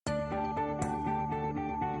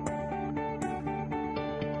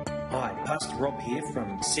Hi, Pastor Rob here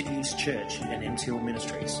from Cities Church and MTL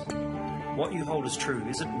Ministries. What you hold as true,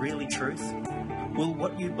 is it really truth? Will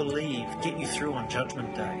what you believe get you through on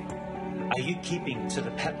Judgment Day? Are you keeping to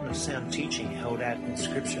the pattern of sound teaching held out in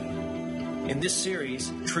Scripture? In this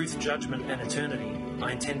series, Truth, Judgment and Eternity,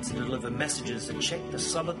 I intend to deliver messages that check the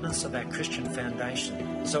solidness of our Christian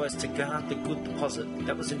foundation so as to guard the good deposit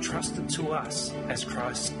that was entrusted to us as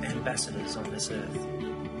Christ's ambassadors on this earth.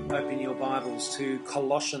 Open your Bibles to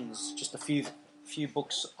Colossians, just a few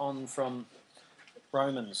books on from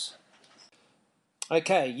Romans.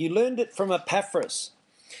 Okay, you learned it from Epaphras,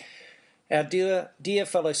 our dear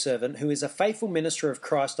fellow servant, who is a faithful minister of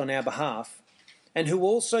Christ on our behalf, and who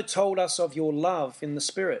also told us of your love in the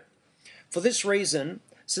Spirit. For this reason,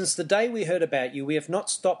 since the day we heard about you, we have not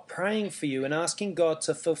stopped praying for you and asking God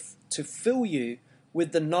to fill you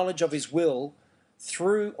with the knowledge of His will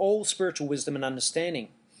through all spiritual wisdom and understanding.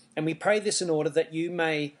 And we pray this in order that you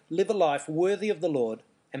may live a life worthy of the Lord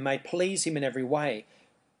and may please Him in every way,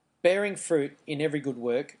 bearing fruit in every good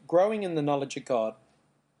work, growing in the knowledge of God,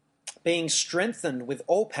 being strengthened with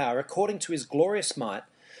all power according to His glorious might,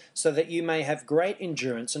 so that you may have great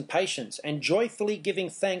endurance and patience, and joyfully giving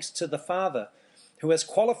thanks to the Father, who has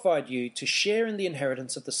qualified you to share in the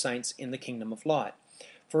inheritance of the saints in the kingdom of light.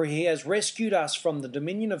 For He has rescued us from the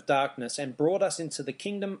dominion of darkness and brought us into the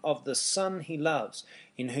kingdom of the Son He loves,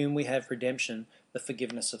 in whom we have redemption, the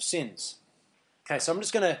forgiveness of sins. Okay, so I'm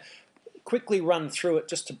just going to quickly run through it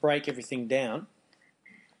just to break everything down.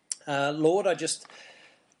 Lord, I just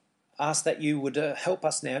ask that you would help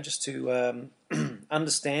us now just to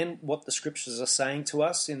understand what the Scriptures are saying to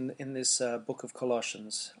us in this book of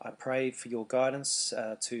Colossians. I pray for your guidance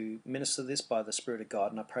to minister this by the Spirit of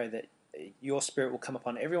God, and I pray that your Spirit will come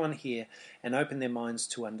upon everyone here and open their minds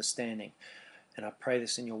to understanding. And I pray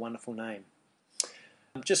this in your wonderful name.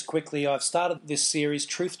 Just quickly, I've started this series,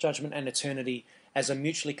 Truth, Judgment and Eternity, as a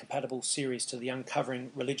mutually compatible series to the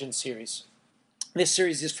Uncovering Religion series. This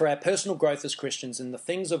series is for our personal growth as Christians in the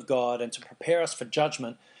things of God and to prepare us for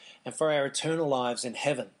judgment and for our eternal lives in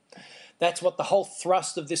heaven. That's what the whole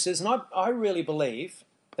thrust of this is. And I really believe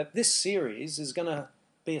that this series is going to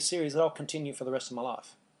be a series that I'll continue for the rest of my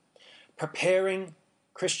life. Preparing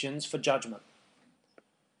Christians for judgment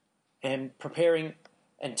and preparing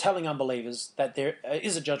and telling unbelievers that there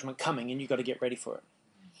is a judgment coming and you've got to get ready for it.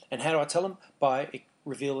 And how do I tell them? By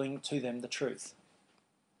revealing to them the truth.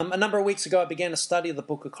 A number of weeks ago, I began a study of the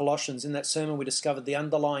book of Colossians. In that sermon, we discovered the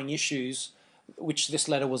underlying issues which this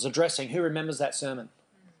letter was addressing. Who remembers that sermon?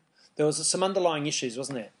 There was some underlying issues,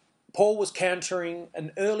 wasn't there? Paul was countering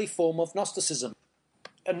an early form of Gnosticism.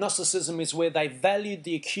 And Gnosticism is where they valued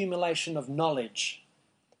the accumulation of knowledge.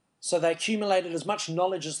 So they accumulated as much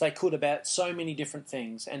knowledge as they could about so many different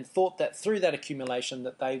things and thought that through that accumulation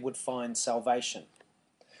that they would find salvation.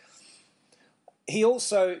 He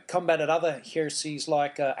also combated other heresies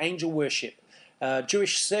like angel worship,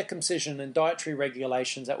 Jewish circumcision and dietary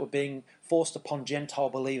regulations that were being forced upon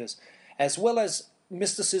Gentile believers, as well as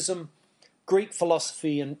mysticism, Greek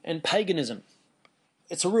philosophy and paganism.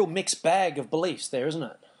 It's a real mixed bag of beliefs there, isn't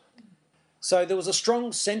it? So there was a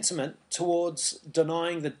strong sentiment towards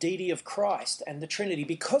denying the deity of Christ and the Trinity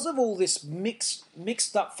because of all this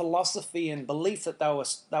mixed up philosophy and belief that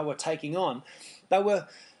they were taking on. They were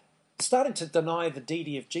starting to deny the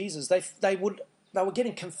deity of Jesus. They were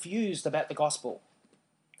getting confused about the gospel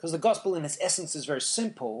because the gospel in its essence is very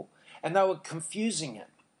simple, and they were confusing it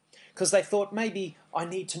because they thought maybe I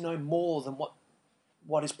need to know more than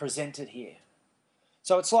what is presented here.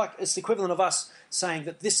 So it's the equivalent of us saying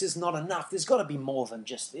that this is not enough. There's got to be more than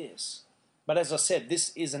just this. But as I said,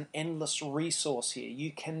 this is an endless resource here.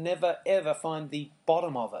 You can never, ever find the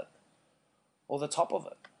bottom of it or the top of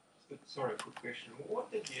it. Sorry, quick question.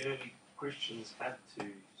 What did the early Christians have to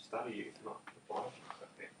study if not the Bible?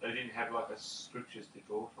 They didn't have like a scriptures to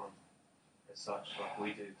draw from as such like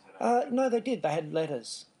we do today? No, they did. They had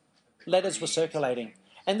letters. Letters were circulating.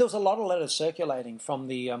 And there was a lot of letters circulating from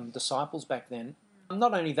the disciples back then.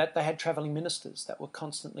 Not only that, they had travelling ministers that were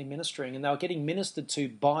constantly ministering, and they were getting ministered to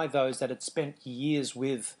by those that had spent years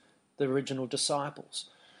with the original disciples.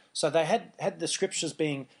 So they had the scriptures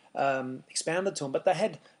being expounded to them, but they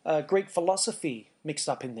had Greek philosophy mixed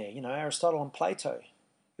up in there. You know, Aristotle and Plato,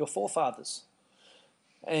 your forefathers.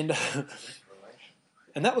 And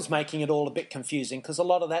and that was making it all a bit confusing because a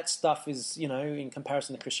lot of that stuff is, you know, in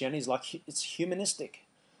comparison to Christianity, is like it's humanistic.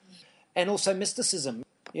 And also mysticism.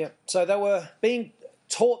 Yeah. So they were being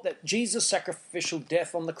taught that Jesus' sacrificial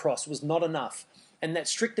death on the cross was not enough, and that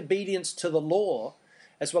strict obedience to the law,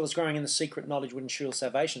 as well as growing in the secret knowledge, would ensure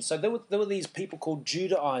salvation. So there were these people called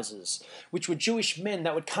Judaizers, which were Jewish men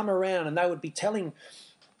that would come around and they would be telling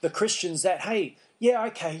the Christians that, hey, yeah,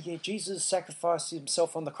 okay, yeah, Jesus sacrificed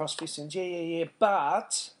himself on the cross for your sins, yeah,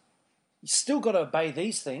 but you still got to obey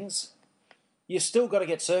these things. You still got to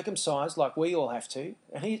get circumcised like we all have to.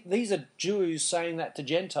 And these are Jews saying that to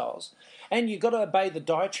Gentiles. And you've got to obey the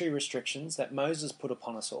dietary restrictions that Moses put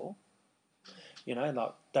upon us all. You know,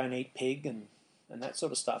 like don't eat pig and that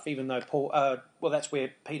sort of stuff. Even though Paul, that's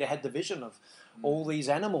where Peter had the vision of all these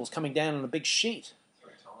animals coming down on a big sheet.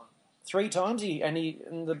 3 times.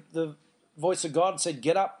 And the voice of God said,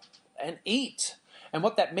 get up and eat. And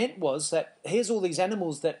what that meant was that here's all these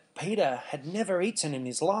animals that Peter had never eaten in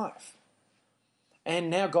his life.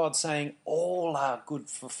 And now God's saying all are good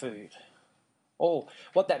for food. All.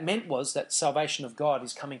 What that meant was that salvation of God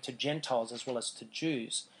is coming to Gentiles as well as to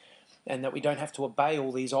Jews, and that we don't have to obey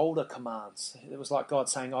all these older commands. It was like God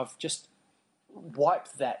saying, I've just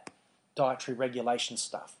wiped that dietary regulation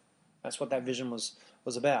stuff. That's what that vision was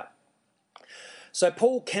about. So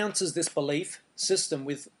Paul counters this belief system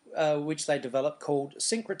with which they developed called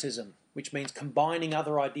syncretism, which means combining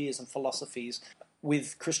other ideas and philosophies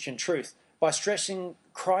with Christian truth, by stressing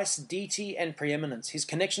Christ's deity and preeminence, his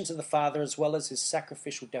connection to the Father, as well as his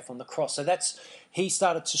sacrificial death on the cross. So he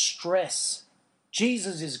started to stress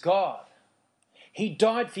Jesus is God. He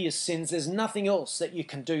died for your sins. There's nothing else that you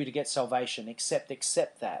can do to get salvation except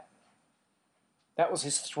accept that. That was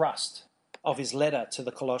his thrust of his letter to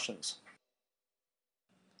the Colossians.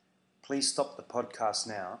 Please stop the podcast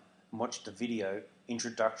now and watch the video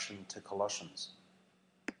Introduction to Colossians.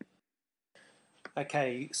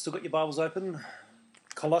 Okay, still got your Bibles open?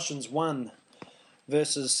 Colossians 1,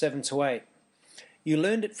 verses 7 to 8. You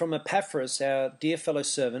learned it from Epaphras, our dear fellow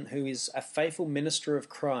servant, who is a faithful minister of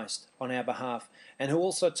Christ on our behalf, and who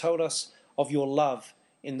also told us of your love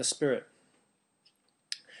in the Spirit.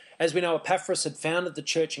 As we know, Epaphras had founded the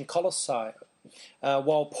church in Colossae,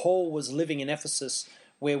 while Paul was living in Ephesus,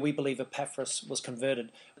 where we believe Epaphras was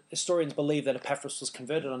converted. Historians believe that Epaphras was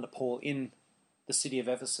converted under Paul in the city of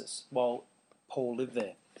Ephesus, while Paul lived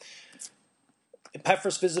there.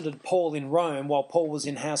 Epaphras visited Paul in Rome while Paul was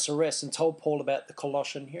in house arrest and told Paul about the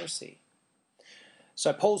Colossian heresy.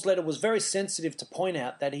 So Paul's letter was very sensitive to point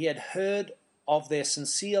out that he had heard of their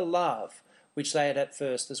sincere love, which they had at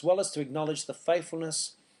first, as well as to acknowledge the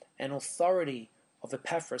faithfulness and authority of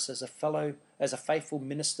Epaphras as a faithful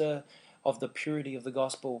minister of the purity of the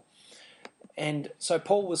gospel. And so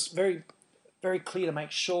Paul was very, very clear to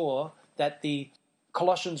make sure that the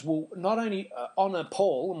Colossians will not only honour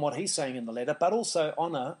Paul and what he's saying in the letter, but also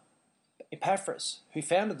honour Epaphras, who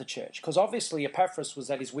founded the church. Because obviously Epaphras was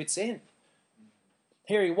at his wit's end.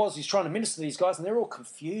 Here he was, he's trying to minister to these guys, and they're all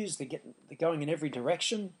confused. They're going in every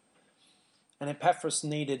direction. And Epaphras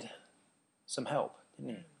needed some help,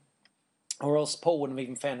 didn't he? Or else Paul wouldn't have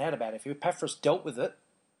even found out about it. If Epaphras dealt with it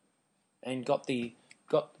and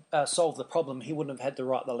solved the problem, he wouldn't have had to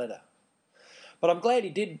write the letter. But I'm glad he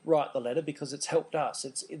did write the letter because it's helped us.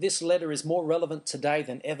 This letter is more relevant today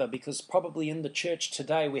than ever because probably in the church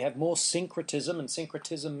today we have more syncretism, and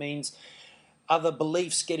syncretism means other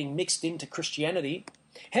beliefs getting mixed into Christianity.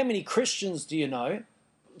 How many Christians do you know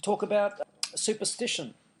talk about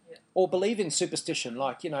superstition or believe in superstition?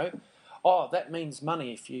 Like, that means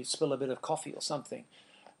money if you spill a bit of coffee or something.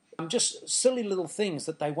 Just silly little things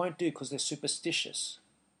that they won't do because they're superstitious.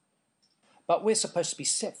 But we're supposed to be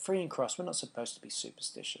set free in Christ. We're not supposed to be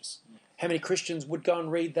superstitious. How many Christians would go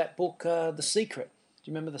and read that book, The Secret?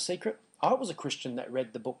 Do you remember The Secret? I was a Christian that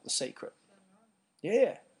read the book, The Secret.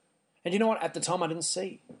 Yeah. And you know what? At the time I didn't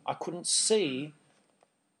see. I couldn't see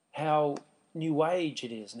how new age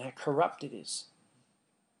it is and how corrupt it is.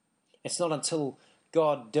 It's not until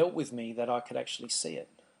God dealt with me that I could actually see it,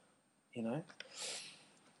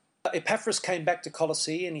 Epaphras came back to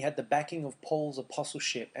Colossae and he had the backing of Paul's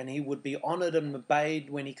apostleship, and he would be honoured and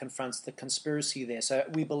obeyed when he confronts the conspiracy there. So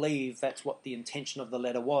we believe that's what the intention of the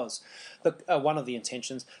letter was. One of the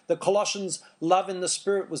intentions. The Colossians' love in the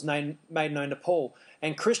Spirit was made known to Paul,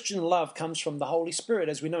 and Christian love comes from the Holy Spirit.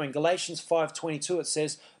 As we know in Galatians 5:22 it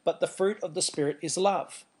says, but the fruit of the Spirit is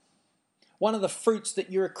love. One of the fruits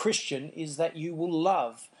that you're a Christian is that you will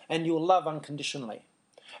love, and you'll love unconditionally,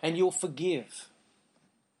 and you'll forgive.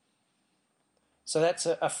 So that's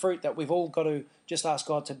a fruit that we've all got to just ask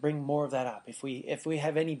God to bring more of that up. If we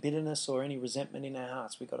have any bitterness or any resentment in our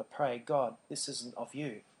hearts, we've got to pray, God, this isn't of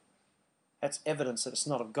you. That's evidence that it's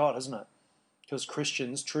not of God, isn't it? Because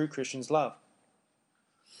true Christians love.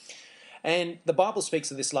 And the Bible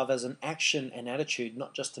speaks of this love as an action and attitude,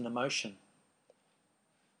 not just an emotion.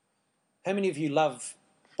 How many of you love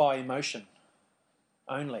by emotion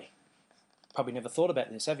only? Probably never thought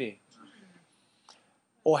about this, have you?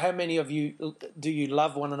 Or how many of you do you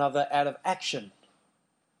love one another out of action?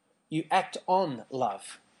 You act on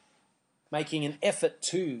love, making an effort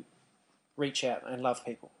to reach out and love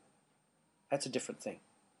people. That's a different thing.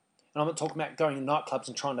 And I'm not talking about going to nightclubs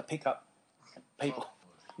and trying to pick up people.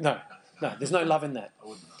 No, there's no love in that.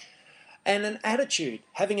 And an attitude,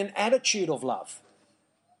 having an attitude of love.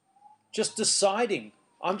 Just deciding,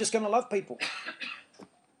 I'm just going to love people.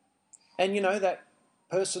 And you know, that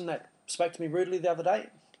person that spoke to me rudely the other day,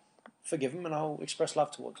 forgive them and I'll express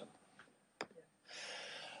love towards them.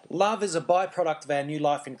 Love is a byproduct of our new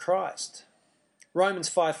life in Christ. Romans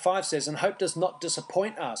 5:5 says, and hope does not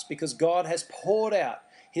disappoint us because God has poured out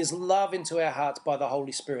his love into our hearts by the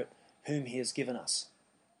Holy Spirit, whom he has given us.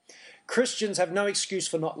 Christians have no excuse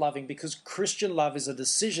for not loving because Christian love is a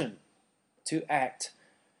decision to act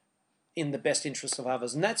in the best interest of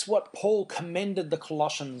others. And that's what Paul commended the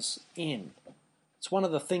Colossians in. It's one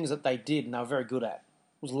of the things that they did and they were very good at,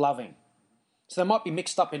 was loving. So they might be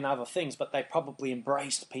mixed up in other things, but they probably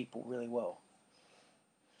embraced people really well.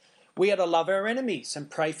 We are to love our enemies and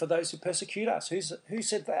pray for those who persecute us. Who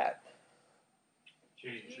said that?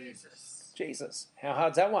 Jesus. How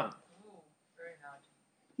hard's that one? Very hard.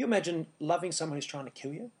 You imagine loving someone who's trying to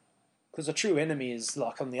kill you? Because a true enemy is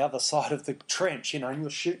like on the other side of the trench, and you're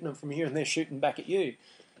shooting them from here and they're shooting back at you.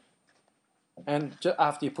 And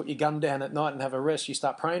after you put your gun down at night and have a rest, you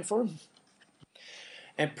start praying for them.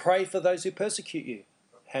 And pray for those who persecute you.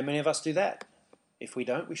 How many of us do that? If we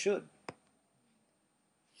don't, we should.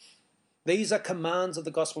 These are commands of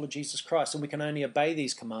the gospel of Jesus Christ, and we can only obey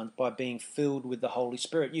these commands by being filled with the Holy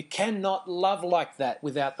Spirit. You cannot love like that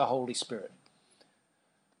without the Holy Spirit.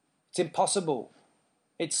 It's impossible.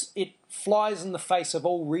 It flies in the face of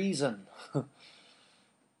all reason.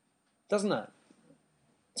 Doesn't it?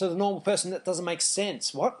 To the normal person, that doesn't make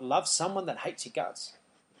sense. What? Love someone that hates your guts?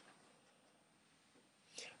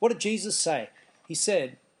 What did Jesus say? He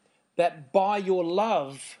said that by your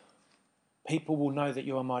love, people will know that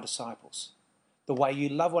you are my disciples. The way you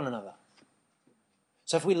love one another.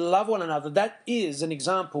 So if we love one another, that is an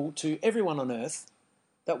example to everyone on earth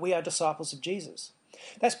that we are disciples of Jesus.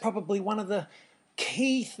 That's probably one of the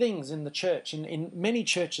key things in the church, in many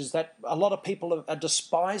churches, that a lot of people have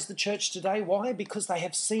despised the church today. Why? Because they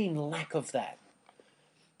have seen lack of that.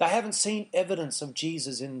 They haven't seen evidence of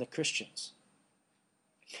Jesus in the Christians.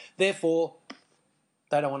 Therefore,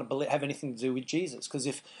 they don't want to have anything to do with Jesus, because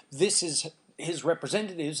if this is his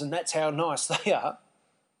representatives and that's how nice they are,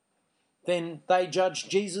 then they judge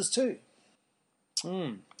Jesus too.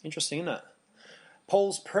 Interesting, isn't it?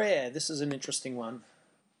 Paul's prayer, this is an interesting one.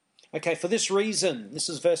 Okay, for this reason, this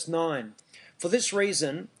is verse 9. For this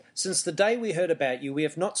reason, since the day we heard about you, we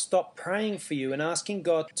have not stopped praying for you and asking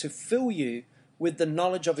God to fill you with the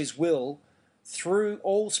knowledge of his will through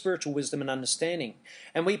all spiritual wisdom and understanding.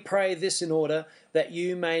 And we pray this in order that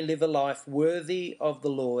you may live a life worthy of the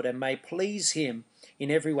Lord and may please him in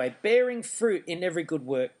every way, bearing fruit in every good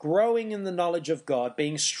work, growing in the knowledge of God,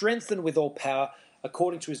 being strengthened with all power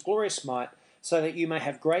according to his glorious might, so that you may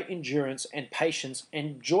have great endurance and patience,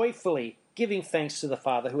 and joyfully giving thanks to the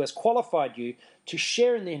Father who has qualified you to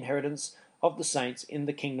share in the inheritance of the saints in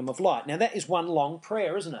the kingdom of light. Now that is one long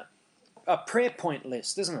prayer, isn't it? A prayer point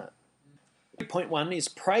list, isn't it? Point 1 is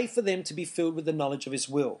pray for them to be filled with the knowledge of his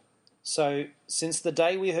will. So since the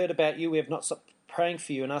day we heard about you, we have not stopped praying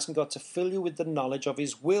for you and asking God to fill you with the knowledge of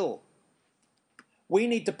his will. We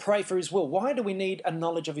need to pray for his will. Why do we need a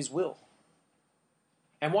knowledge of his will?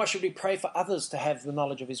 And why should we pray for others to have the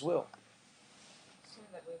knowledge of his will? So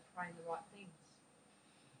that we're praying the right things.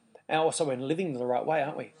 And also we're living the right way,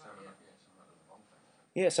 aren't we?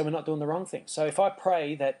 Yeah, so we're not doing the wrong thing. So if I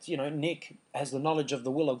pray that, Nick has the knowledge of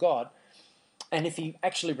the will of God, and if he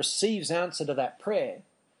actually receives answer to that prayer,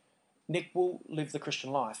 Nick will live the Christian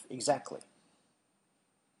life exactly.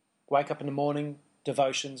 Wake up in the morning,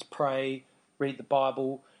 devotions, pray, read the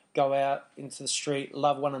Bible, go out into the street,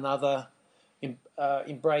 love one another,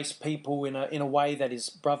 embrace people in a way that is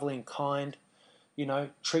brotherly and kind,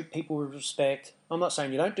 treat people with respect. I'm not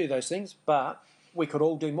saying you don't do those things, but we could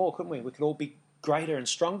all do more, couldn't we? We could all be greater and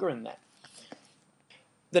stronger in that.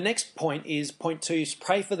 The next point is, point 2, is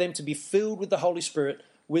pray for them to be filled with the Holy Spirit,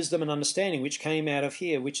 wisdom and understanding, which came out of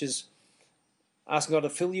here, which is asking God to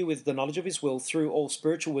fill you with the knowledge of his will through all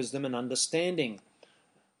spiritual wisdom and understanding.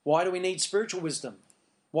 Why do we need spiritual wisdom?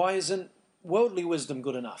 Why isn't worldly wisdom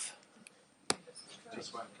good enough?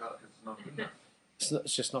 Just won't cut it, it's not good enough.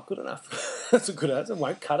 It's just not good enough. That's a good answer.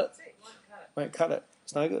 Won't cut it. Won't cut it.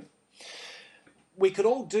 It's no good. We could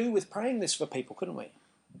all do with praying this for people, couldn't we?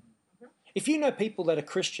 If you know people that are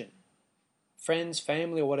Christian, friends,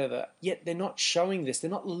 family or whatever, yet they're not showing this, they're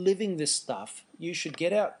not living this stuff, you should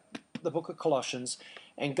get out the book of Colossians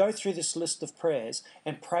and go through this list of prayers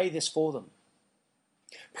and pray this for them.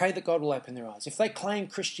 Pray that God will open their eyes. If they claim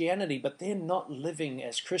Christianity but they're not living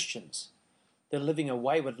as Christians, they're living a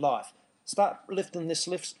wayward life, start lifting this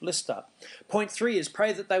list up. Point 3 is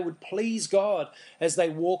pray that they would please God as they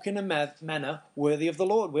walk in a manner worthy of the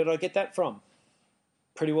Lord. Where did I get that from?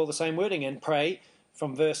 Pretty well the same wording. And pray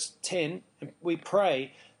from verse 10, and we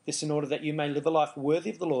pray this in order that you may live a life worthy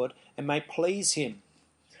of the Lord and may please him.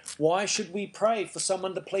 Why should we pray for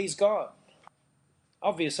someone to please God?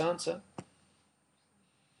 Obvious answer.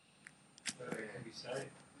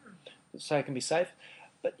 So it can be saved.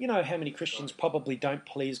 But you know how many Christians probably don't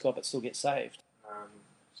please God but still get saved?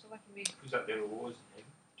 So they can be Builds up their rewards in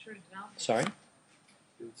heaven. true examples. Sorry?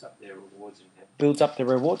 Builds up their rewards in heaven. Builds up their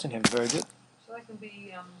rewards in heaven. Very good. So they can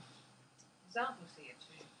be examples here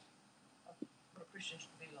of what a Christian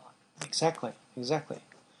should be like. Exactly.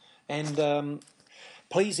 And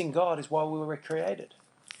pleasing God is why we were created.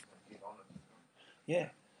 Yeah.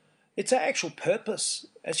 It's our actual purpose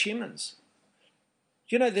as humans.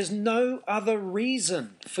 You know, there's no other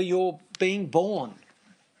reason for your being born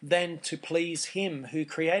than to please him who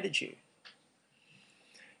created you.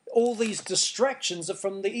 All these distractions are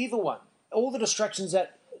from the evil one. All the distractions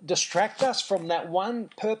that distract us from that one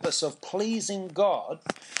purpose of pleasing God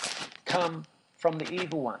come from the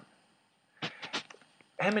evil one.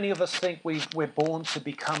 How many of us think we're born to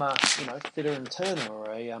become a fitter and turner,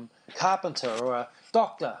 or a carpenter, or a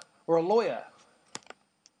doctor, or a lawyer,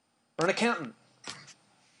 or an accountant,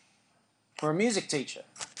 or a music teacher?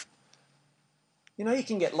 You know, you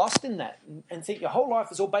can get lost in that and think your whole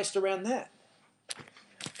life is all based around that.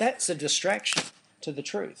 That's a distraction to the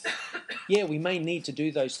truth. Yeah, we may need to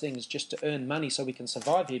do those things just to earn money so we can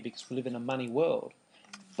survive here because we live in a money world.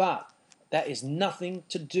 But that is nothing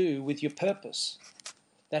to do with your purpose.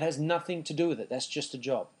 That has nothing to do with it. That's just a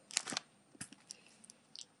job.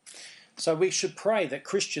 So we should pray that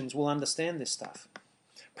Christians will understand this stuff.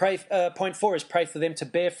 Point 4 is pray for them to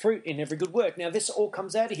bear fruit in every good work. Now this all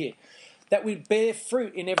comes out of here, that we bear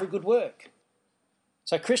fruit in every good work.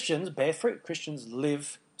 So Christians bear fruit. Christians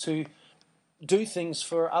live to do things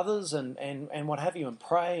for others and what have you, and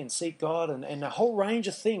pray and seek God and a whole range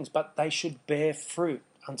of things, but they should bear fruit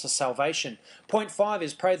unto salvation. Point 5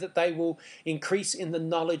 is pray that they will increase in the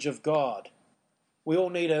knowledge of God. We all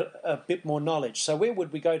need a bit more knowledge. So where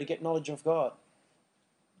would we go to get knowledge of God?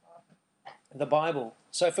 The Bible.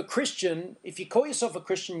 So if a Christian, if you call yourself a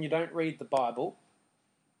Christian and you don't read the Bible,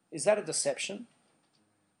 is that a deception?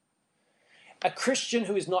 A Christian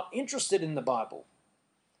who is not interested in the Bible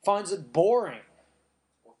finds it boring.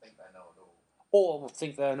 Or think they know it all. Or will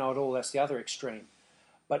think they know it all. That's the other extreme.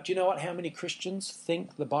 But do you know what? How many Christians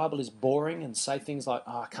think the Bible is boring and say things like,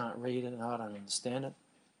 I can't read it and I don't understand it?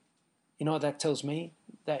 You know what that tells me?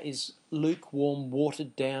 That is lukewarm,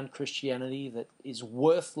 watered down Christianity that is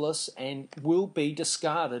worthless and will be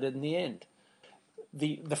discarded in the end.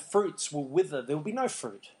 The fruits will wither. There will be no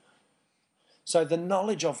fruit. So the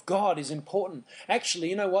knowledge of God is important.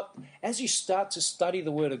 Actually, you know what? As you start to study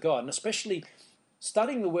the Word of God, and especially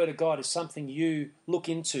studying the Word of God is something you look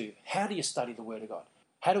into. How do you study the Word of God?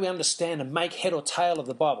 How do we understand and make head or tail of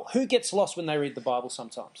the Bible? Who gets lost when they read the Bible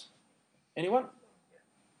sometimes? Anyone?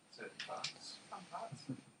 Certain parts. Some parts.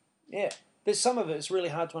 Yeah. There's some of it that's really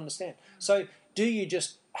hard to understand. So do you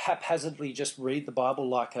just haphazardly just read the Bible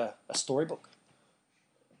like a storybook?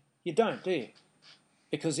 You don't, do you?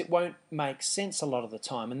 Because it won't make sense a lot of the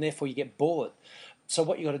time, and therefore you get bored. So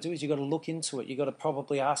what you've got to do is you've got to look into it. You've got to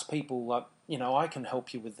probably ask people like, I can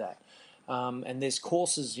help you with that. And there's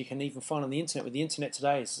courses you can even find on the internet. With the internet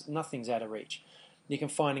today, nothing's out of reach. You can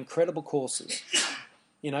find incredible courses.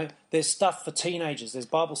 There's stuff for teenagers. There's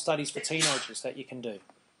Bible studies for teenagers that you can do.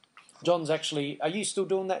 John's actually, are you still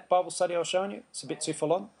doing that Bible study I was showing you? It's a bit too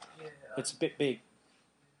full on. It's a bit big.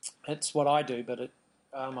 It's what I do, but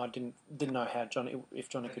I didn't know how if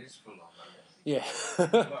Johnny could. It's full on, Yeah.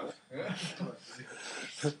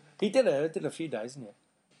 He did a few days, didn't he?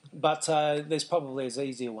 But there's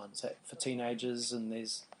easier ones for teenagers, and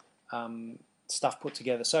there's stuff put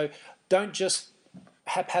together. So don't just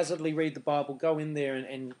haphazardly read the Bible. Go in there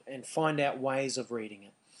and find out ways of reading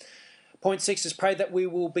it. Point 6 is pray that we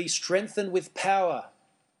will be strengthened with power.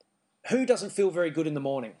 Who doesn't feel very good in the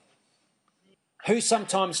morning? Who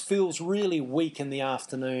sometimes feels really weak in the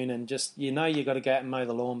afternoon and just, you've got to go out and mow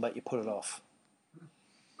the lawn, but you put it off?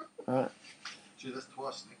 All right. Gee, that's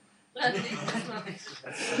twice, Nick.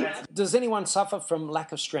 Does anyone suffer from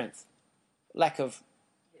lack of strength? Lack of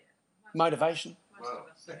motivation? Well,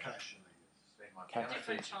 occasionally it's been my Okay. piano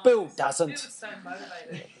Different teacher. times. Bill Bill doesn't. was so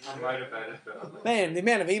motivated. I'm motivated, but Man, the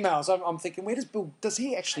amount of emails, I'm thinking, where does Bill, does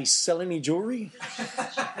he actually sell any jewellery?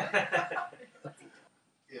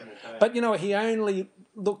 Yeah. But you know, he only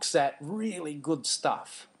looks at really good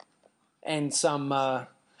stuff and some,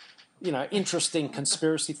 interesting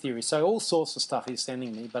conspiracy theories. So all sorts of stuff he's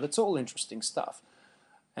sending me, but it's all interesting stuff.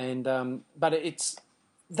 And but it's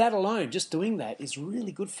that alone, just doing that is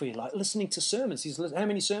really good for you. Like listening to sermons. How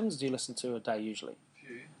many sermons do you listen to a day usually?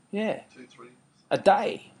 Few, Yeah, 2, 3. a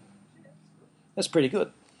day. That's pretty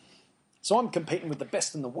good. So I'm competing with the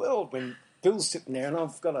best in the world when Bill's sitting there and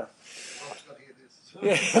I've got to. Well, I've got to hear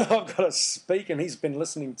this. Yeah, I've got to speak, and he's been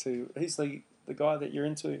listening to. He's the guy that you're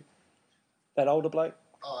into, that older bloke,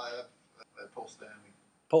 Oh, Paul Stanley.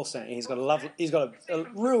 Paul Stanley. He's got a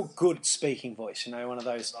real good speaking voice. You know, one of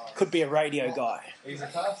those could be a radio guy. He's a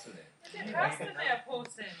pastor then. Is it pastor now, Paul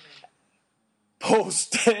Stanley? Paul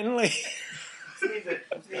Stanley.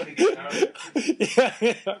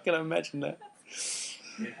 Yeah, I can imagine that.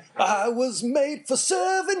 I was made for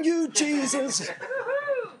serving you, Jesus.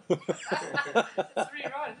 Woohoo! That's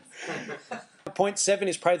really right. Point 7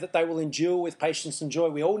 is pray that they will endure with patience and joy.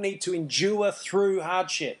 We all need to endure through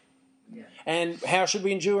hardship. Yeah. And how should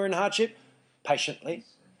we endure in hardship? Patiently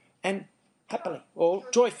and happily, or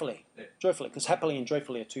joyfully. Joyfully, because happily and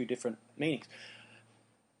joyfully are two different meanings.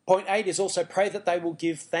 Point 8 is also pray that they will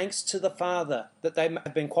give thanks to the Father, that they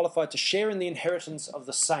have been qualified to share in the inheritance of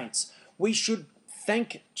the saints. We should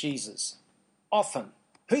thank Jesus often.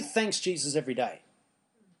 Who thanks Jesus every day?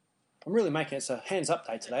 I'm really making it's a hands up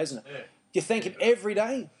day today, isn't it? Yeah. You thank him every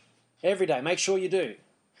day? Every day. Make sure you do.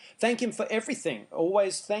 Thank him for everything.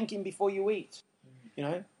 Always thank him before you eat. You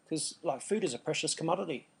know, because like food is a precious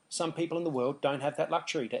commodity. Some people in the world don't have that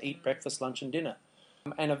luxury to eat breakfast, lunch and dinner.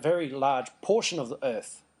 And a very large portion of the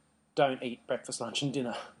earth don't eat breakfast, lunch and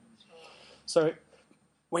dinner. So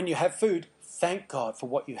when you have food, thank God for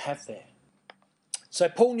what you have there. So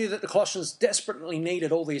Paul knew that the Colossians desperately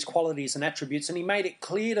needed all these qualities and attributes, and he made it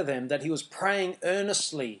clear to them that he was praying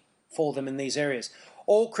earnestly for them in these areas.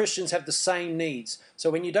 All Christians have the same needs. So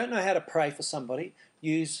when you don't know how to pray for somebody,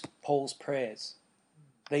 use Paul's prayers,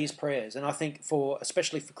 these prayers. And I think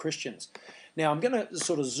especially for Christians. Now I'm going to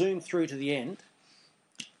sort of zoom through to the end.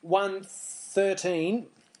 1:13,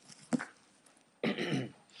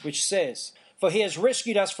 which says, "For he has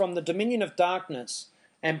rescued us from the dominion of darkness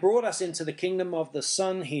and brought us into the kingdom of the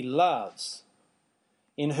Son he loves,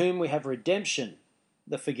 in whom we have redemption,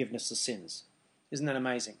 the forgiveness of sins." Isn't that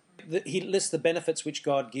amazing? He lists the benefits which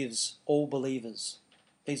God gives all believers.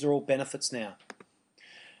 These are all benefits now.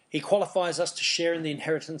 He qualifies us to share in the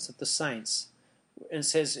inheritance of the saints, and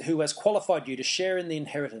says, who has qualified you to share in the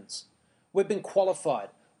inheritance. We've been qualified.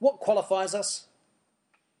 What qualifies us?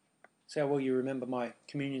 See how well you remember my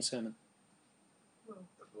communion sermon. The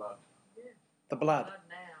blood. The blood.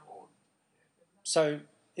 now. So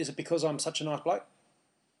is it because I'm such a nice bloke?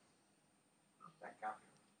 That can't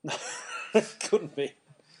No, it couldn't be.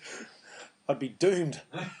 I'd be doomed.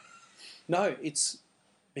 No, it's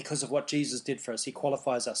because of what Jesus did for us. He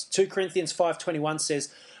qualifies us. 2 Corinthians 5:21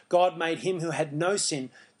 says, God made him who had no sin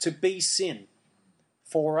to be sin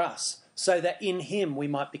for us, so that in him we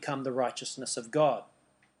might become the righteousness of God.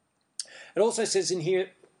 It also says in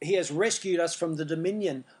here, he has rescued us from the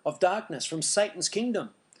dominion of darkness, from Satan's kingdom,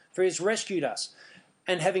 for he has rescued us.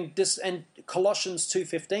 And Colossians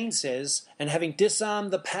 2:15 says, and having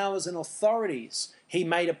disarmed the powers and authorities, he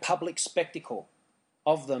made a public spectacle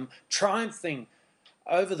of them, triumphing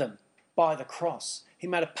over them by the cross. He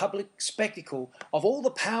made a public spectacle of all the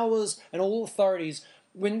powers and all authorities.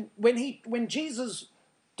 When Jesus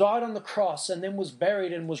died on the cross and then was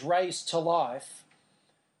buried and was raised to life,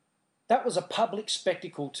 that was a public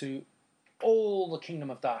spectacle to all the kingdom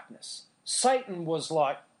of darkness. Satan was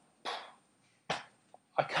like,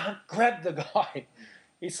 I can't grab the guy.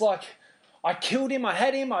 It's like, I killed him, I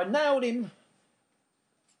had him, I nailed him.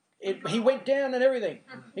 He went down and everything.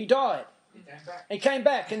 He died. He came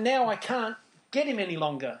back, and now I can't get him any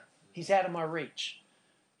longer. He's out of my reach.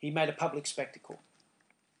 He made a public spectacle.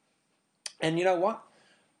 And you know what?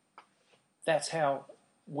 That's how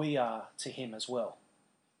we are to him as well.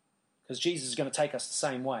 Because Jesus is going to take us the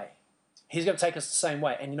same way. He's going to take us the same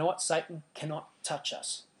way. And you know what? Satan cannot touch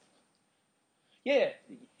us. Yeah,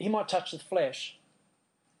 he might touch the flesh.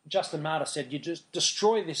 Justin Martyr said, you just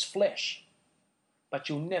destroy this flesh, but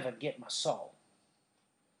you'll never get my soul.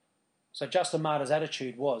 So Justin Martyr's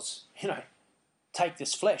attitude was, take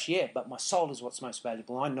this flesh, yeah, but my soul is what's most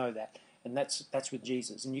valuable. I know that. And that's with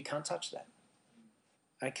Jesus, and you can't touch that.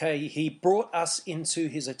 Okay, he brought us into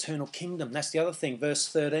his eternal kingdom. That's the other thing. Verse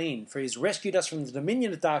 13, for he has rescued us from the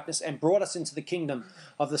dominion of darkness and brought us into the kingdom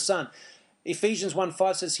of the Son. Ephesians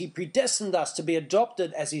 1:5 says he predestined us to be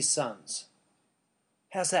adopted as his sons.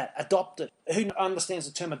 How's that? Adopted. Who understands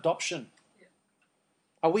the term adoption?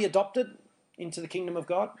 Are we adopted into the kingdom of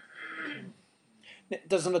God?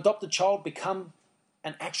 Does an adopted child become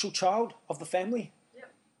an actual child of the family?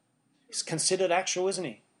 He's considered actual, isn't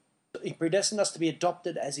he? He predestined us to be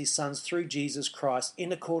adopted as his sons through Jesus Christ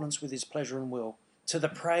in accordance with his pleasure and will, to the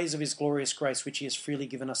praise of his glorious grace which he has freely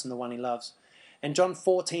given us in the one he loves. And John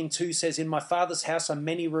 14:2 says, in my Father's house are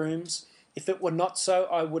many rooms. If it were not so,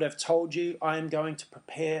 I would have told you, I am going to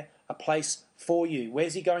prepare a place for you.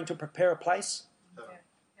 Where's he going to prepare a place?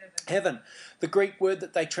 Heaven. The Greek word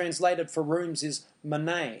that they translated for rooms is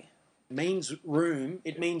mane. It means room,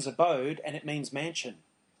 it means abode, and it means mansion.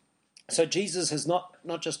 So Jesus has not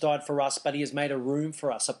just died for us, but he has made a room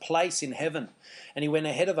for us, a place in heaven. And he went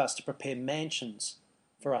ahead of us to prepare mansions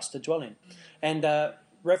for us to dwell in. And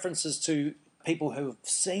references to people who have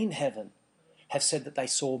seen heaven have said that they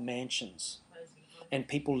saw mansions and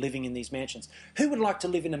people living in these mansions. Who would like to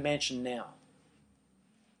live in a mansion now?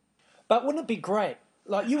 But wouldn't it be great?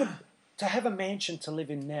 Like to have a mansion to live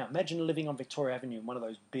in now. Imagine living on Victoria Avenue in one of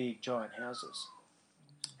those big giant houses.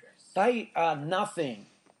 They are nothing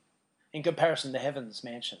in comparison to heaven's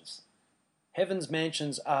mansions. Heaven's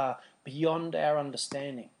mansions are beyond our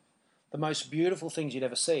understanding. The most beautiful things you'd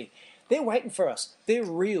ever see. They're waiting for us. They're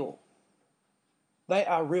real. They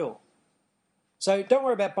are real. So don't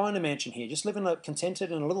worry about buying a mansion here. Just live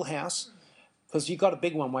contented in a little house because you've got a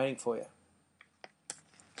big one waiting for you.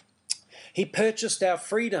 He purchased our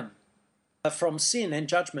freedom from sin and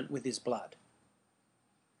judgment with his blood.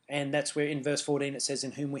 And that's where in verse 14 it says,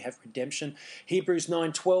 in whom we have redemption. Hebrews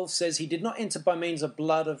 9:12 says, he did not enter by means of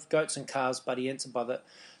blood of goats and calves, but he entered by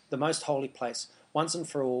the most holy place, once and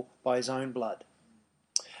for all, by his own blood.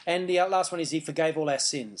 And the last one is he forgave all our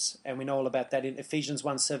sins. And we know all about that. In Ephesians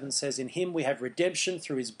 1:7 says, in him we have redemption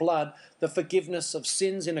through his blood, the forgiveness of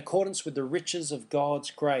sins in accordance with the riches of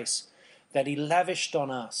God's grace that he lavished on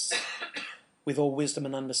us with all wisdom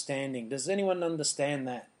and understanding. Does anyone understand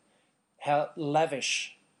that? How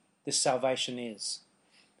lavish this salvation is.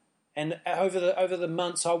 And over the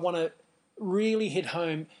months, I want to really hit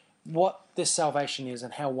home what this salvation is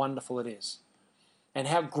and how wonderful it is. And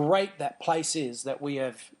how great that place is that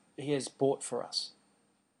he has bought for us.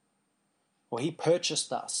 Well, he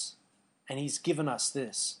purchased us and he's given us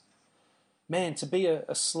this. Man, to be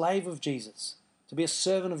a slave of Jesus, to be a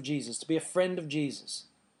servant of Jesus, to be a friend of Jesus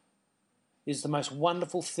is the most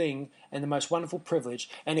wonderful thing and the most wonderful privilege.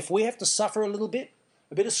 And if we have to suffer a little bit,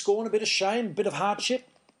 a bit of scorn, a bit of shame, a bit of hardship,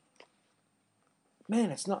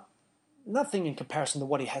 man, it's nothing in comparison to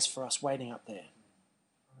what he has for us waiting up there.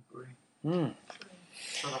 I agree.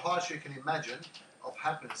 So the highest you can imagine of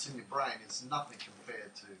happiness in your brain is nothing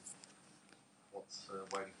compared to what's waiting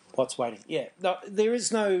for you. What's waiting? Yeah. No, there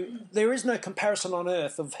is no comparison on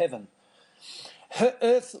earth of heaven.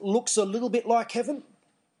 Earth looks a little bit like heaven.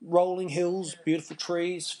 Rolling hills, beautiful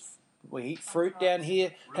trees. We eat fruit down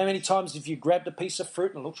here. How many times have you grabbed a piece of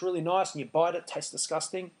fruit and it looks really nice and you bite it, it tastes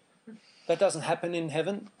disgusting? That doesn't happen in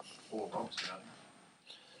heaven. Or Bob's garden.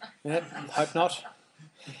 Yeah, hope not.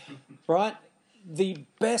 Right? The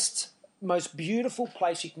best, most beautiful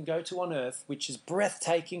place you can go to on earth, which is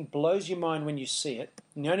breathtaking, blows your mind when you see it,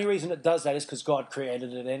 and the only reason it does that is because God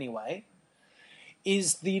created it anyway,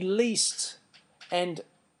 is the least, and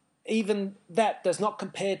even that does not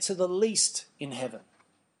compare to the least in heaven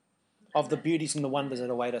of the beauties and the wonders that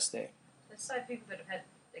await us there. Let's say people that have had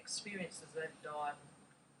experiences, they've died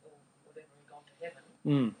or whatever and gone to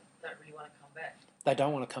heaven, don't really want to come back. They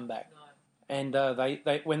don't want to come back. No. And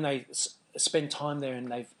they when they spend time there and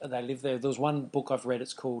they live there. There was one book I've read.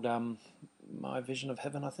 It's called My Vision of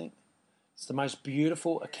Heaven, I think. It's the most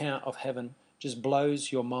beautiful account of heaven. Just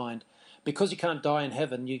blows your mind. Because you can't die in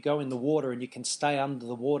heaven, you go in the water and you can stay under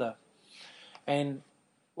the water. And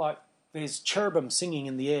like there's cherubim singing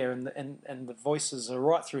in the air and the voices are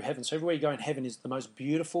right through heaven. So everywhere you go in heaven is the most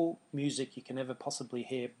beautiful music you can ever possibly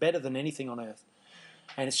hear, better than anything on earth.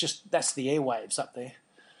 And it's just, that's the airwaves up there.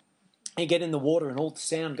 You get in the water and all the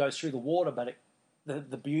sound goes through the water, but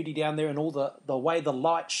the beauty down there and all the way the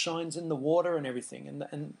light shines in the water and everything.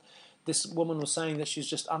 And this woman was saying that she was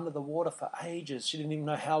just under the water for ages. She didn't even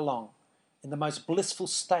know how long, in the most blissful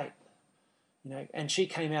state, and she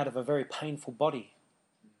came out of a very painful body.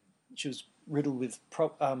 She was riddled with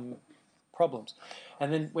problems.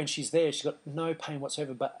 And then when she's there, she's got no pain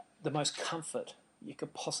whatsoever, but the most comfort you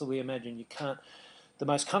could possibly imagine. The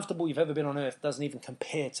most comfortable you've ever been on earth doesn't even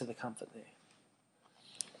compare to the comfort there.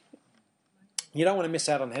 You don't want to miss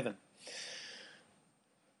out on heaven.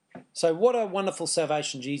 So what a wonderful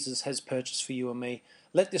salvation Jesus has purchased for you and me.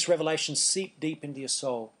 Let this revelation seep deep into your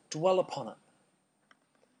soul. Dwell upon it.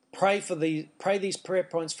 Pray these prayer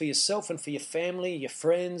points for yourself and for your family, your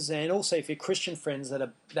friends, and also for your Christian friends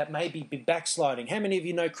that may be backsliding. How many of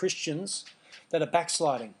you know Christians that are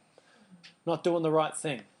backsliding, not doing the right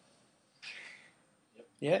thing?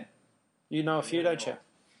 Yeah? You know a few, don't you?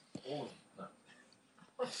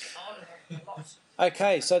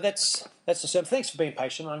 Okay, so that's the sermon. Thanks for being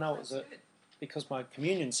patient. I know it was because my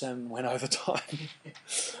communion sermon went over time.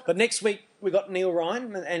 But next week we got Neil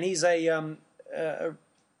Ryan, and he's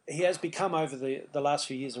he has become over the last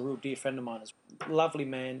few years a real dear friend of mine. He's a lovely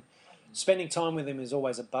man. Spending time with him is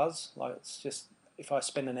always a buzz. Like, it's just, if I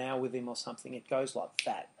spend an hour with him or something, it goes like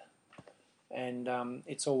that. And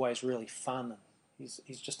it's always really fun.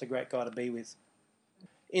 He's just a great guy to be with.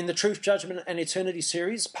 In the Truth, Judgment and Eternity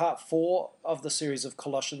series, part 4 of the series of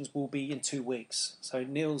Colossians will be in 2 weeks. So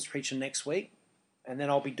Neil's preaching next week, and then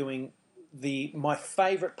I'll be doing my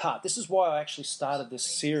favourite part. This is why I actually started this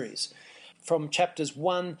series. From chapters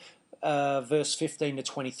 1, verse 15 to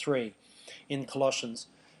 23 in Colossians.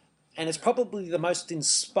 And it's probably the most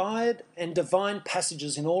inspired and divine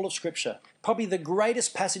passages in all of Scripture. Probably the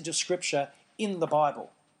greatest passage of Scripture in the Bible,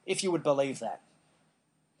 if you would believe that.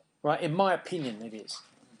 Right? In my opinion, it is.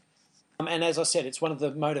 And as I said, it's one of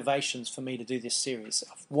the motivations for me to do this series.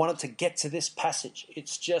 I've wanted to get to this passage.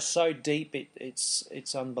 It's just so deep,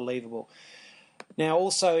 it's unbelievable. Now,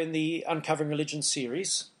 also in the Uncovering Religion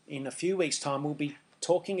series, in a few weeks' time, we'll be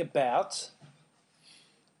talking about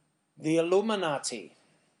the Illuminati.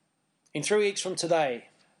 In 3 weeks from today,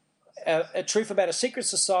 a truth about a secret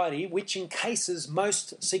society which encases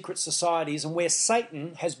most secret societies and where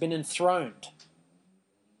Satan has been enthroned.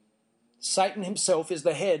 Satan himself is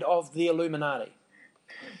the head of the Illuminati.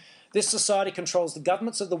 This society controls the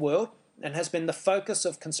governments of the world and has been the focus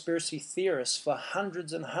of conspiracy theorists for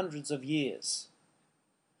hundreds and hundreds of years.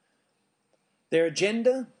 Their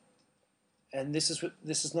agenda, and this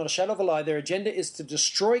is not a shadow of a lie, their agenda is to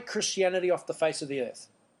destroy Christianity off the face of the earth,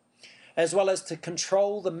 as well as to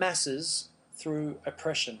control the masses through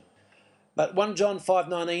oppression. But 1 John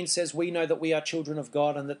 5:19 says, we know that we are children of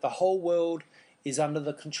God and that the whole world is under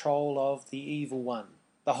the control of the evil one.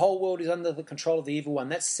 The whole world is under the control of the evil one.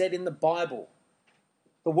 That's said in the Bible.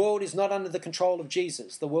 The world is not under the control of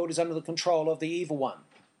Jesus. The world is under the control of the evil one.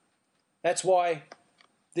 That's why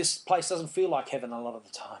this place doesn't feel like heaven a lot of the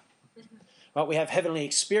time. Right? We have heavenly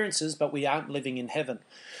experiences, but we aren't living in heaven.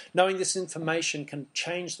 Knowing this information can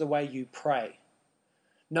change the way you pray.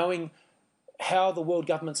 Knowing how the world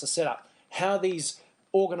governments are set up, how these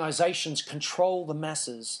organizations control the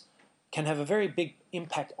masses, can have a very big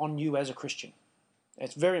impact on you as a Christian.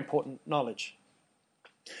 It's very important knowledge.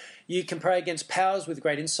 You can pray against powers with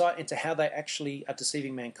great insight into how they actually are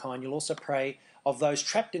deceiving mankind. You'll also pray of those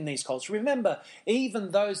trapped in these cults. Remember,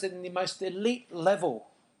 even those that in the most elite level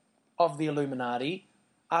of the Illuminati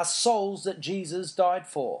are souls that Jesus died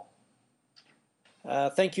for.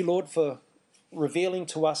 Thank you, Lord, for revealing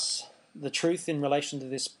to us the truth in relation to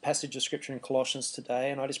this passage of Scripture in Colossians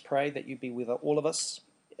today. And I just pray that you be with all of us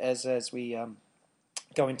as we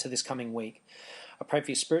go into this coming week. I pray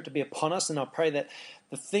for your Spirit to be upon us, and I pray that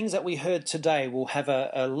the things that we heard today will have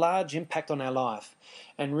a large impact on our life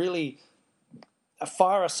and really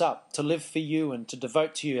fire us up to live for you and to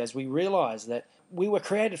devote to you as we realize that we were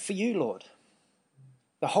created for you, Lord.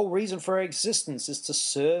 The whole reason for our existence is to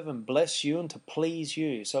serve and bless you and to please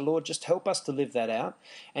you. So, Lord, just help us to live that out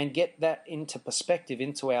and get that into perspective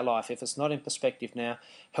into our life. If it's not in perspective now,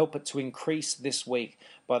 help it to increase this week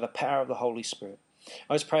by the power of the Holy Spirit.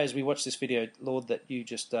 I just pray as we watch this video, Lord, that you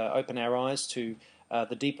just open our eyes to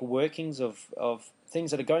the deeper workings of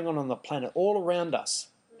things that are going on the planet all around us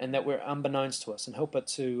and that we're unbeknownst to us, and help it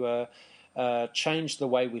to change the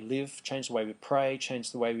way we live, change the way we pray,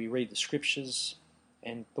 change the way we read the Scriptures,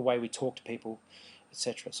 and the way we talk to people,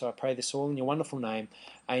 etc. So I pray this all in your wonderful name.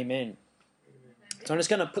 Amen. So I'm just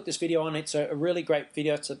going to put this video on. It's a really great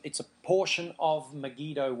video. It's a portion of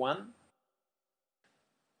Megiddo 1.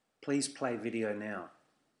 Please play video now.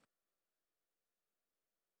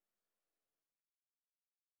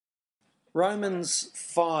 Romans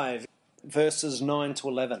 5, verses 9 to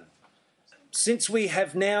 11. Since we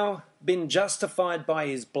have now been justified by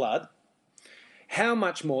his blood, how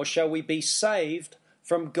much more shall we be saved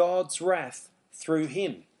from God's wrath through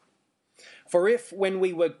him? For if, when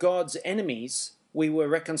we were God's enemies, we were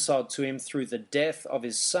reconciled to him through the death of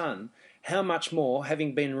his Son, how much more,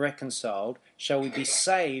 having been reconciled, shall we be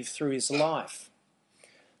saved through his life?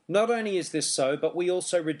 Not only is this so, but we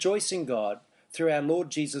also rejoice in God through our Lord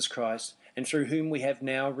Jesus Christ, and through whom we have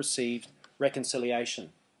now received reconciliation.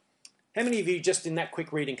 How many of you, just in that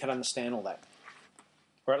quick reading, can understand all that?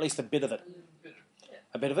 Or at least a bit of it?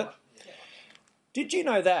 A bit of it? Did you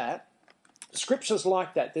know that scriptures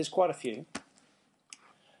like that, there's quite a few,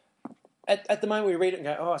 at the moment we read it and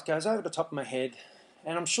go, oh, it goes over the top of my head,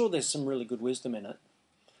 and I'm sure there's some really good wisdom in it,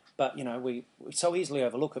 but, we so easily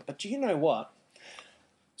overlook it. But do you know what?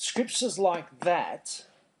 Scriptures like that,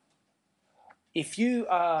 if you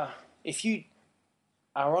are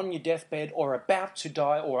on your deathbed or about to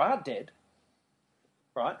die or are dead,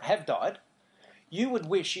 right, have died, you would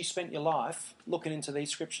wish you spent your life looking into these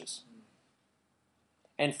scriptures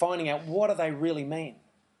and finding out what do they really mean.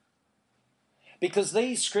 Because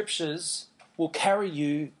these scriptures will carry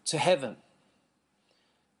you to heaven.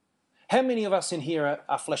 How many of us in here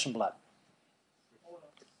are flesh and blood?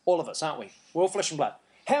 All of us, aren't we? We're all flesh and blood.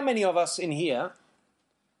 How many of us in here,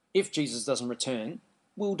 if Jesus doesn't return,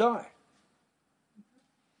 will die?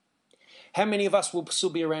 How many of us will still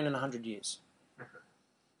be around in 100 years?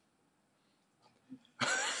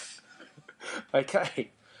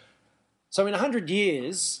 Okay. So in 100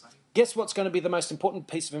 years, guess what's going to be the most important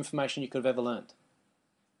piece of information you could have ever learned?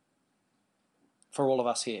 For all of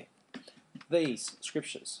us here. These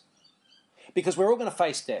scriptures. Because we're all going to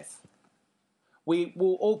face death. We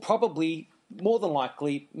will all probably, more than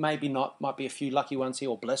likely, maybe not, might be a few lucky ones here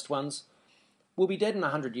or blessed ones, will be dead in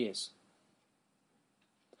 100 years.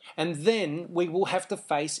 And then we will have to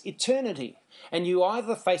face eternity. And you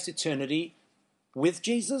either face eternity with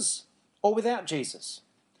Jesus or without Jesus.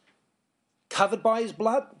 Covered by his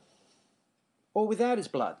blood or without his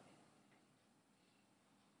blood.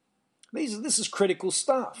 This is critical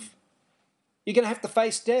stuff. You're going to have to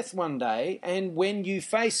face death one day, and when you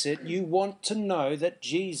face it, you want to know that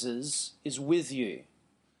Jesus is with you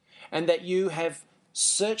and that you have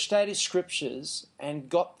searched out his scriptures and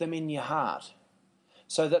got them in your heart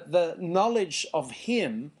so that the knowledge of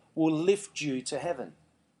him will lift you to heaven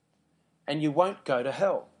and you won't go to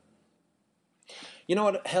hell. You know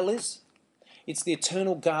what hell is? It's the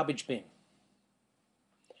eternal garbage bin.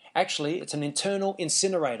 Actually, it's an internal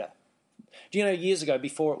incinerator. Do you know years ago,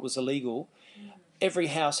 before it was illegal, every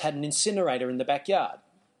house had an incinerator in the backyard.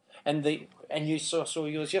 And you saw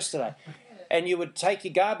yours yesterday. And you would take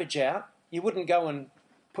your garbage out. You wouldn't go and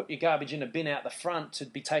put your garbage in a bin out the front to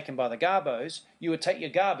be taken by the garbos. You would take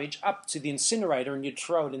your garbage up to the incinerator and you'd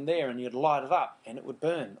throw it in there and you'd light it up and it would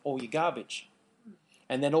burn all your garbage.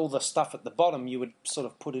 And then all the stuff at the bottom you would sort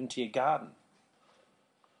of put into your garden.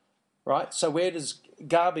 Right? So where does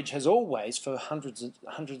garbage has always, for hundreds and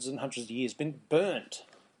hundreds of years, been burnt.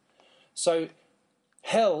 So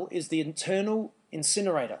hell is the internal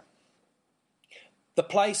incinerator. The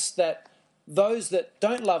place that those that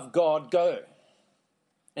don't love God go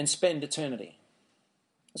and spend eternity.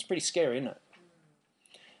 That's pretty scary, isn't it?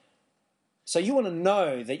 So you want to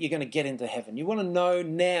know that you're going to get into heaven. You want to know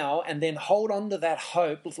now and then hold on to that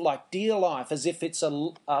hope like dear life, as if it's a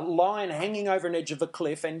line hanging over an edge of a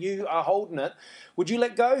cliff and you are holding it. Would you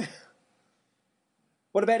let go?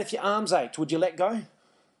 What about if your arms ached? Would you let go?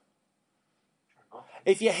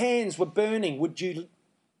 If your hands were burning, would you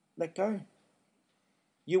let go?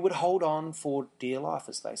 You would hold on for dear life,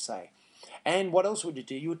 as they say. And what else would you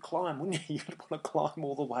do? You would climb, wouldn't you? You'd want to climb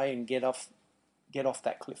all the way and get off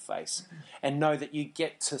that cliff face and know that you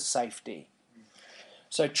get to safety.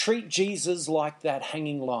 So treat Jesus like that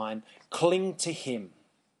hanging line. Cling to him.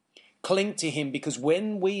 Cling to him, because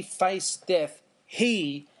when we face death,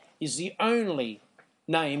 he is the only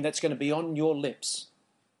name that's going to be on your lips.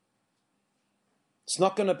 It's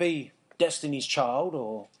not going to be Destiny's Child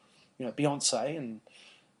or, Beyonce and,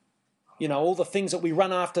 all the things that we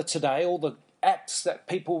run after today, all the acts that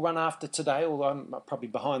people run after today, although I'm probably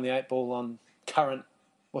behind the eight ball on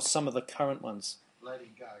some of the current ones.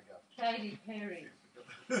 Lady Gaga. Katy Perry.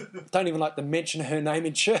 Don't even like to mention her name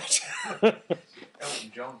in church.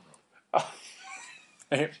 Elton John.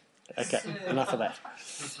 Okay, enough of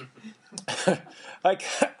that.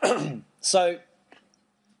 Okay, so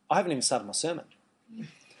I haven't even started my sermon.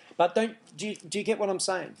 But do you get what I'm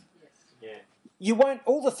saying? Yeah. You won't,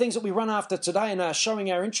 all the things that we run after today and are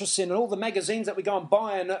showing our interest in, and all the magazines that we go and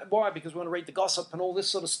buy, and why? Because we want to read the gossip and all this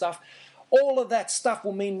sort of stuff. All of that stuff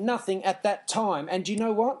will mean nothing at that time. And do you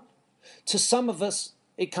know what? To some of us,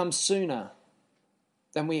 it comes sooner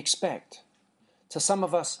than we expect. To some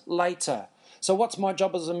of us, later. So what's my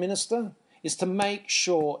job as a minister? Is to make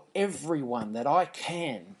sure everyone that I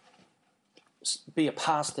can be a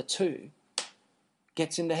pastor to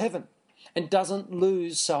gets into heaven and doesn't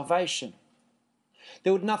lose salvation.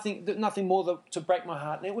 There would nothing more to break my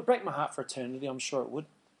heart, and it would break my heart for eternity, I'm sure it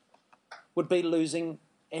would be losing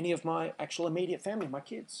any of my actual immediate family, my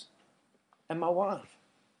kids and my wife.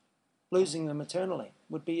 Losing them eternally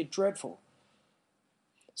would be dreadful.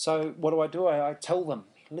 So what do? I tell them,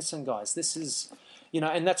 listen, guys, this is,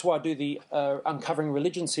 and that's why I do the Uncovering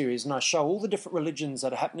Religion series, and I show all the different religions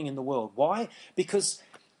that are happening in the world. Why? Because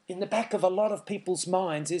in the back of a lot of people's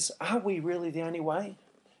minds is, are we really the only way?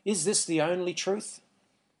 Is this the only truth?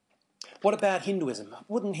 What about Hinduism?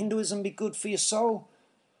 Wouldn't Hinduism be good for your soul?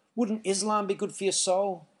 Wouldn't Islam be good for your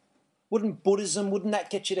soul? Wouldn't wouldn't that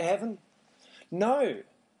get you to heaven? No,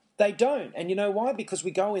 they don't. And you know why? Because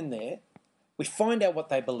we go in there, we find out what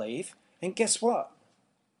they believe, and guess what?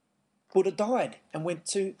 Buddha died and went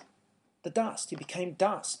to the dust. He became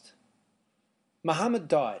dust. Muhammad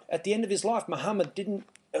died. At the end of his life, Muhammad didn't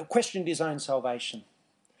questioned his own salvation.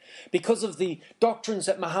 Because of the doctrines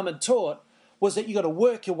that Muhammad taught was that you've got to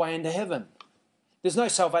work your way into heaven. There's no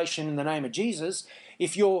salvation in the name of Jesus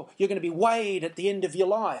if you're going to be weighed at the end of your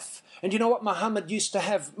life. And you know what? Muhammad used to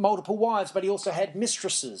have multiple wives, but he also had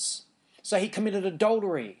mistresses. So he committed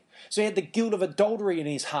adultery. So he had the guilt of adultery in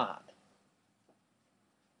his heart.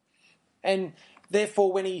 And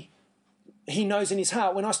therefore, when he knows in his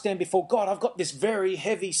heart, when I stand before God, I've got this very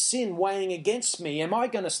heavy sin weighing against me. Am I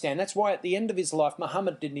going to stand? That's why at the end of his life,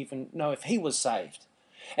 Muhammad didn't even know if he was saved.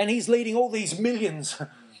 And he's leading all these millions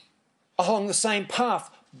along the same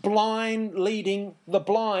path, blind leading the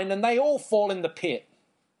blind, and they all fall in the pit.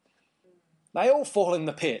 They all fall in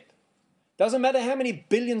the pit. Doesn't matter how many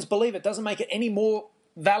billions believe it, doesn't make it any more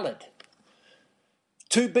valid.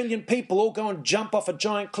 2 billion people all go and jump off a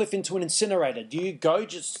giant cliff into an incinerator. Do you go?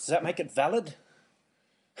 Does that make it valid?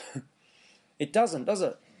 It doesn't, does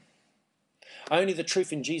it? Only the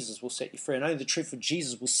truth in Jesus will set you free, and only the truth of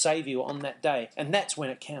Jesus will save you on that day, and that's when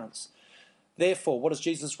it counts. Therefore, what does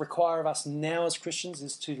Jesus require of us now as Christians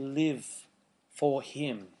is to live for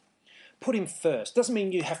him. Put him first. Doesn't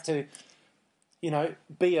mean you have to,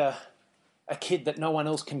 be a kid that no one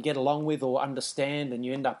else can get along with or understand and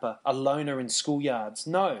you end up a loner in schoolyards.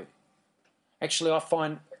 No. Actually, I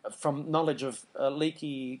find from knowledge of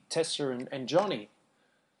Leaky, Tessa and Johnny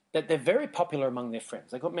that they're very popular among their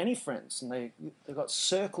friends. They've got many friends and they've got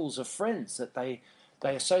circles of friends that they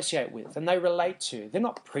associate with and they relate to. They're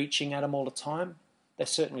not preaching at them all the time. They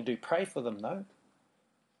certainly do pray for them though.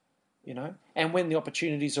 And when the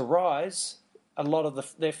opportunities arise, a lot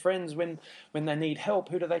of their friends, when they need help,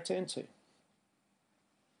 who do they turn to?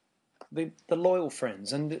 The loyal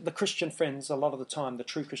friends. And the Christian friends, a lot of the time, the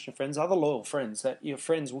true Christian friends are the loyal friends that your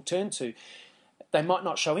friends will turn to. They might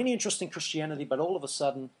not show any interest in Christianity, but all of a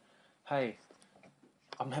sudden, hey,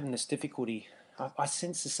 I'm having this difficulty. I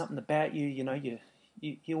sense there's something about you,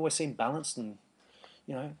 you always seem balanced and,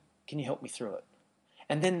 can you help me through it?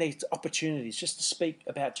 And then there's opportunities just to speak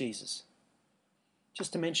about Jesus.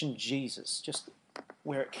 Just to mention Jesus, just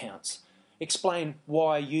where it counts. Explain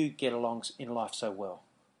why you get along in life so well,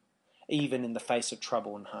 even in the face of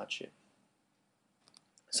trouble and hardship.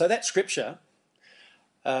 So that scripture,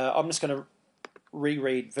 I'm just going to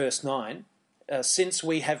reread verse 9. Since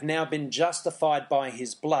we have now been justified by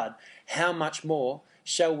his blood, how much more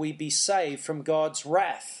shall we be saved from God's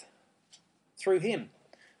wrath through him?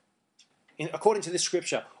 According to this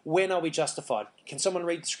scripture, when are we justified? Can someone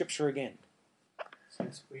read the scripture again?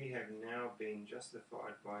 Since we have now been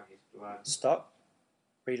justified by his blood. Stop.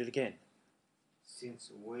 Read it again. Since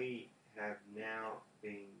we have now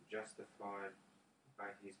been justified by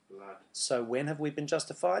his blood. So when have we been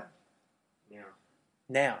justified?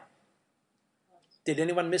 Now. Did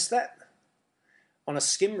anyone miss that? On a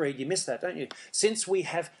skim read, you miss that, don't you? Since we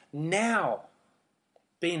have now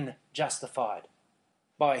been justified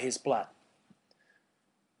by his blood.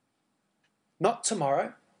 Not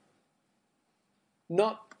tomorrow.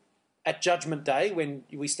 Not at Judgment Day when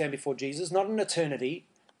we stand before Jesus. Not in eternity.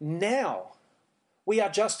 Now. We are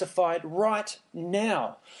justified right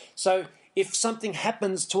now. So if something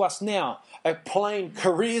happens to us now, a plane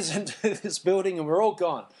careers into this building and we're all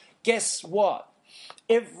gone, guess what?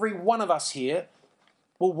 Every one of us here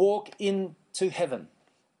will walk into heaven.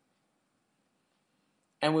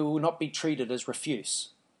 And we will not be treated as refuse.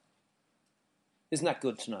 Isn't that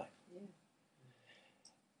good to know? Yeah.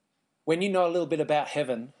 When you know a little bit about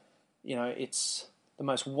heaven, it's the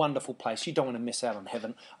most wonderful place. You don't want to miss out on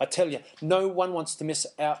heaven. I tell you, no one wants to miss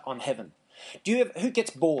out on heaven. Who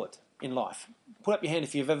gets bored in life? Put up your hand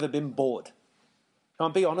if you've ever been bored. Come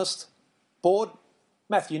on, be honest. Bored?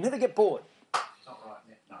 Matthew, you never get bored. It's not right,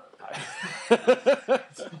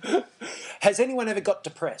 no. Has anyone ever got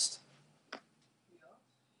depressed?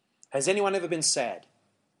 Has anyone ever been sad?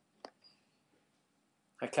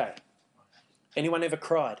 Okay. Anyone ever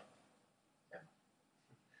cried?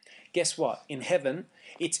 Guess what? In heaven,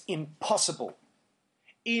 it's impossible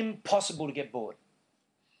to get bored.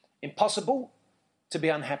 Impossible to be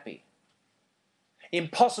unhappy.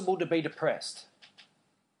 Impossible to be depressed.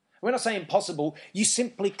 When I say impossible, you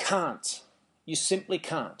simply can't. You simply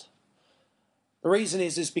can't. The reason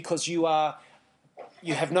is because you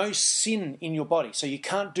have no sin in your body, so you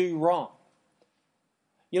can't do wrong.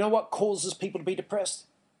 You know what causes people to be depressed?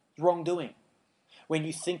 Wrongdoing. When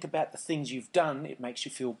you think about the things you've done, it makes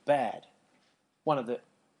you feel bad. One of the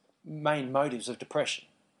main motives of depression.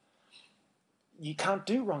 You can't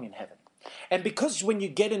do wrong in heaven. And because when you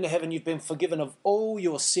get into heaven, you've been forgiven of all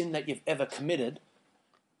your sin that you've ever committed,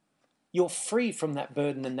 you're free from that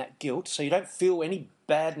burden and that guilt, so you don't feel any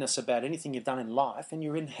badness about anything you've done in life, and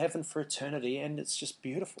you're in heaven for eternity, and it's just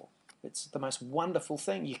beautiful. It's the most wonderful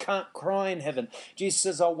thing. You can't cry in heaven. Jesus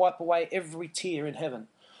says, I'll wipe away every tear in heaven.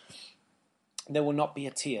 There will not be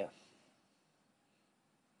a tear.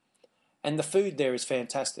 And the food there is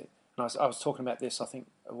fantastic. And I was talking about this, I think,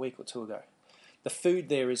 a week or two ago. The food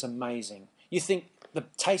there is amazing. You think the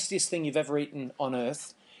tastiest thing you've ever eaten on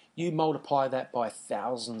earth, you multiply that by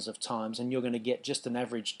thousands of times and you're going to get just an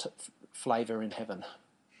average flavour in heaven.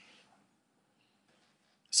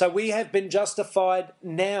 So we have been justified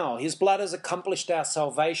now. His blood has accomplished our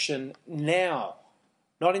salvation now,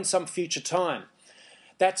 not in some future time.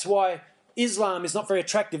 That's why Islam is not very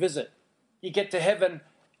attractive, is it? You get to heaven,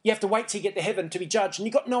 you have to wait till you get to heaven to be judged, and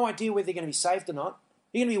you've got no idea whether you're going to be saved or not.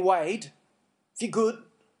 You're going to be weighed. If you're good,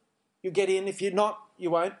 you'll get in. If you're not,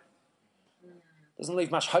 you won't. Doesn't leave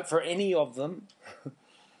much hope for any of them.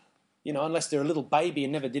 You know, unless they're a little baby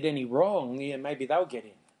and never did any wrong, yeah, maybe they'll get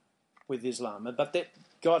in with Islam. But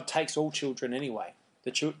God takes all children anyway.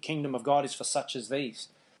 The kingdom of God is for such as these.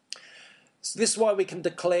 So this is why we can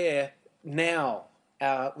declare now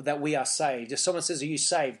that we are saved. If someone says, are you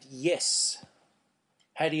saved? Yes.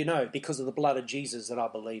 How do you know? Because of the blood of Jesus that I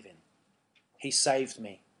believe in. He saved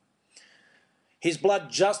me. His blood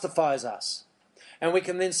justifies us. And we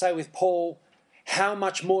can then say with Paul, how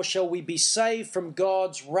much more shall we be saved from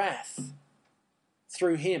God's wrath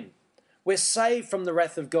through him? We're saved from the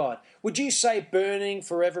wrath of God. Would you say burning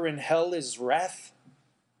forever in hell is wrath?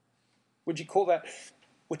 Would you call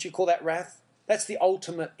that wrath? That's the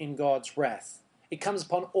ultimate in God's wrath. It comes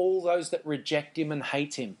upon all those that reject him and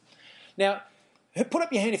hate him. Now, put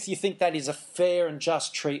up your hand if you think that is a fair and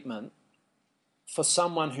just treatment for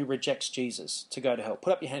someone who rejects Jesus to go to hell.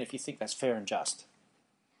 Put up your hand if you think that's fair and just.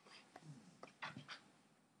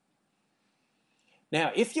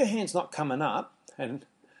 Now, if your hand's not coming up, and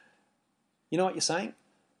you know what you're saying?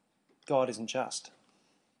 God isn't just.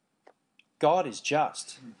 God is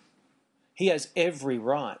just. He has every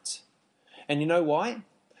right. And you know why?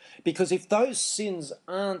 Because if those sins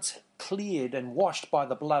aren't cleared and washed by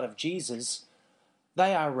the blood of Jesus,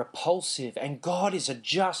 they are repulsive. And God is a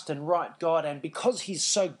just and right God. And because he's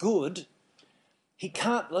so good, he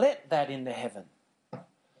can't let that into heaven.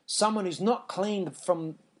 Someone who's not cleaned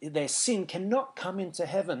from their sin cannot come into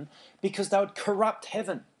heaven because they would corrupt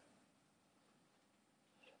heaven.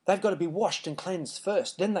 They've got to be washed and cleansed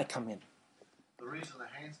first, then they come in. The reason the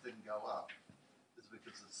hands didn't go up is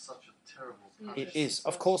because it's such a terrible punishment. It is.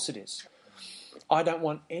 Of course it is. I don't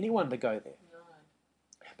want anyone to go there. No.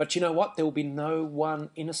 But you know what? There will be no one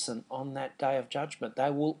innocent on that day of judgment. They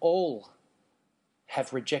will all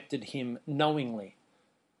have rejected him knowingly.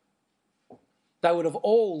 They would have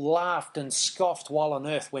all laughed and scoffed while on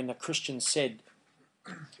earth when the Christians said,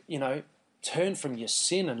 you know, turn from your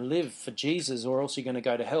sin and live for Jesus or else you're going to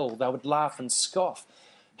go to hell. They would laugh and scoff.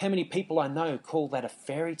 How many people I know call that a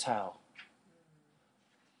fairy tale?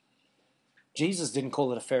 Jesus didn't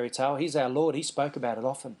call it a fairy tale. He's our Lord. He spoke about it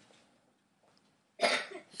often.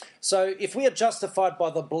 So if we are justified by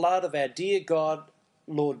the blood of our dear God,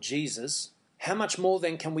 Lord Jesus, how much more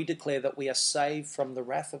then can we declare that we are saved from the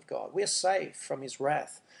wrath of God? We are saved from his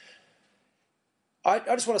wrath. I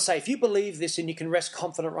just want to say, if you believe this, and you can rest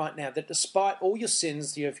confident right now that despite all your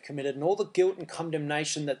sins you have committed and all the guilt and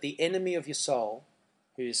condemnation that the enemy of your soul,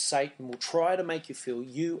 who is Satan, will try to make you feel,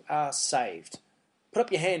 you are saved. Put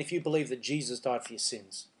up your hand if you believe that Jesus died for your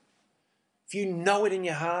sins. If you know it in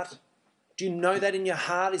your heart, do you know that in your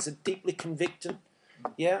heart? Is it deeply convicted?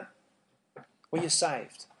 Yeah? Well, you're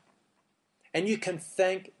saved. And you can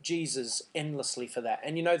thank Jesus endlessly for that.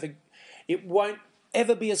 And you know, it won't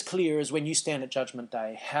ever be as clear as when you stand at Judgment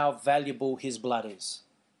Day how valuable his blood is.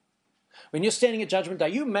 When you're standing at Judgment Day,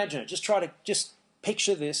 you imagine it. Just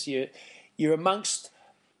picture this. You're amongst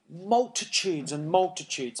multitudes and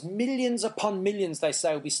multitudes. Millions upon millions, they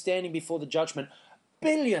say, will be standing before the judgment.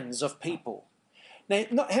 Billions of people.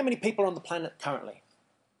 Now, how many people are on the planet currently?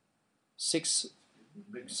 6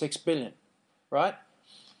 6 billion, right?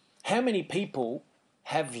 How many people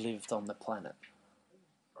have lived on the planet?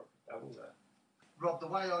 Probably double that. Rob, the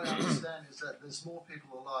way I understand is that there's more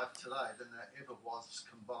people alive today than there ever was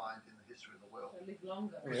combined in the history of the world. They live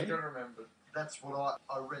longer. Because you've got to remember, That's what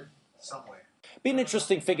I read somewhere. Be an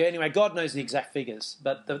interesting figure. Anyway, God knows the exact figures,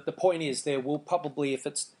 but the point is there will probably, if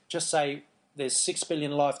it's just say there's 6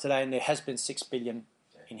 billion alive today and there has been 6 billion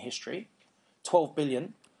in history, 12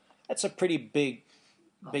 billion, that's a pretty big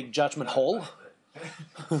judgment hall.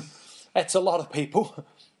 That's a lot of people.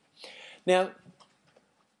 Now,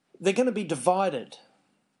 they're going to be divided.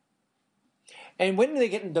 And when they're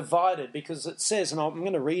getting divided, because it says, and I'm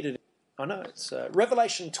going to read it, I know, it's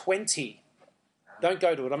Revelation 20. Don't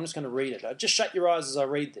go to it, I'm just going to read it. Just shut your eyes as I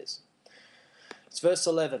read this. It's verse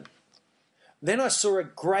 11. Then I saw a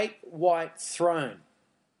great white throne,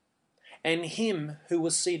 and him who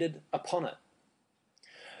was seated upon it.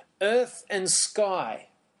 Earth and sky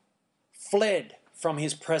fled from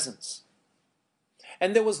his presence,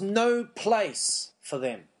 and there was no place for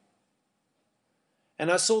them.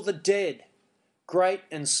 And I saw the dead, great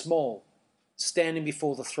and small, standing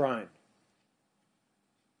before the throne.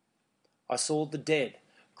 I saw the dead,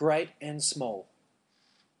 great and small,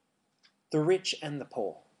 the rich and the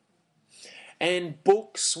poor. And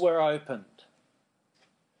books were opened.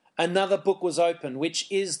 Another book was opened, which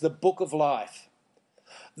is the book of life.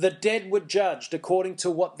 The dead were judged according to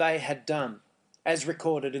what they had done, as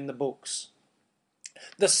recorded in the books.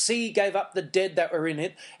 The sea gave up the dead that were in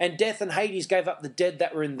it, and death and Hades gave up the dead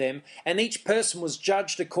that were in them, and each person was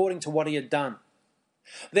judged according to what he had done.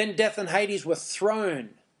 Then death and Hades were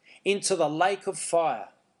thrown into the lake of fire.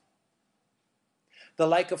 The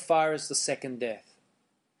lake of fire is the second death.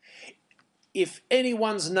 If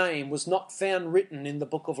anyone's name was not found written in the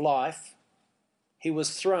book of life, he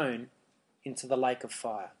was thrown into the lake of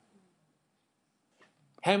fire.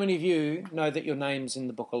 How many of you know that your name's in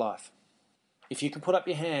the book of life? If you can put up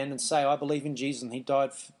your hand and say, I believe in Jesus and he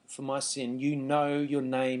died for my sin, you know your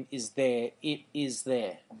name is there. It is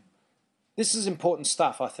there. This is important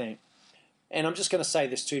stuff, I think. And I'm just going to say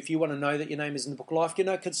this too, if you want to know that your name is in the book of life, you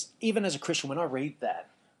know, because even as a Christian, when I read that,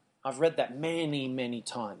 I've read that many, many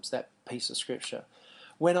times, that piece of scripture.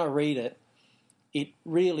 When I read it, it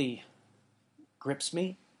really grips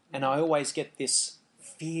me, and I always get this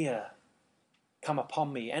fear come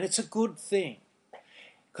upon me. And it's a good thing,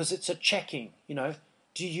 because it's a checking, you know,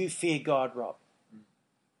 do you fear God, Rob?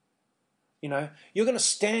 You know, you're going to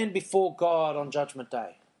stand before God on Judgment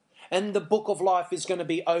Day. And the book of life is going to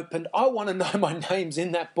be opened. I want to know my name's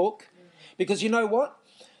in that book. Because you know what?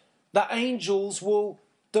 The angels will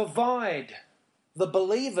divide the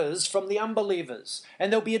believers from the unbelievers. And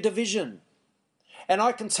there'll be a division. And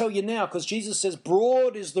I can tell you now, because Jesus says,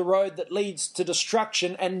 broad is the road that leads to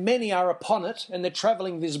destruction, and many are upon it. And they're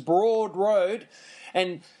travelling this broad road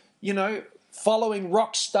and, you know, following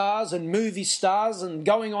rock stars and movie stars and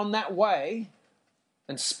going on that way.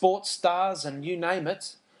 And sports stars and you name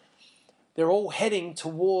it. They're all heading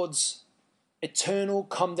towards eternal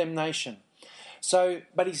condemnation. So,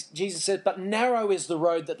 Jesus said, but narrow is the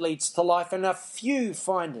road that leads to life, and a few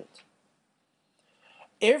find it.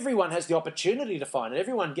 Everyone has the opportunity to find it.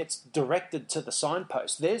 Everyone gets directed to the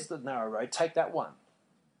signpost. There's the narrow road, take that one.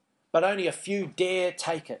 But only a few dare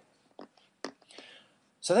take it.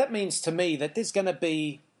 So that means to me that there's going to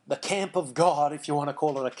be the camp of God, if you want to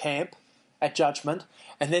call it a camp, at judgment,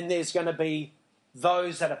 and then there's going to be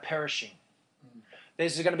those that are perishing.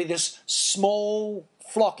 There's going to be this small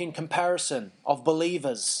flock in comparison of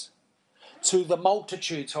believers to the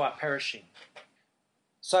multitudes who are perishing.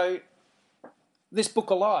 So this book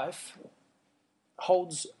of life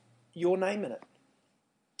holds your name in it.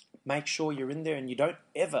 Make sure you're in there and you don't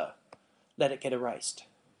ever let it get erased.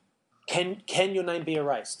 Can your name be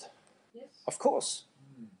erased? Yes. Of course.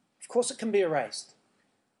 Of course it can be erased.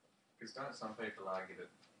 Because don't some people argue that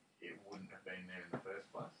it wouldn't have been there in the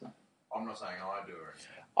first place? I'm not saying I do or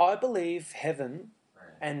anything. I believe heaven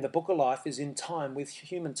and the book of life is in time with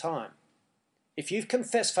human time. If you've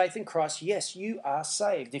confessed faith in Christ, yes, you are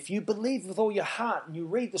saved. If you believe with all your heart and you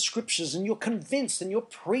read the scriptures and you're convinced and you're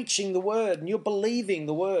preaching the word and you're believing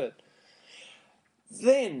the word,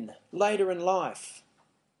 then later in life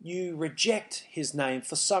you reject his name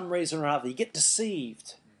for some reason or other. You get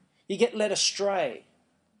deceived. You get led astray.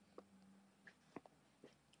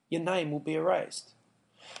 Your name will be erased.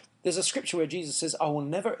 There's a scripture where Jesus says, I will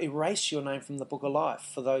never erase your name from the book of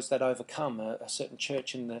life for those that overcome, a certain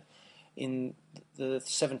church in the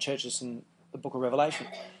 7 churches in the book of Revelation.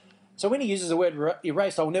 So when he uses the word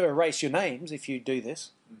erase, I will never erase your names if you do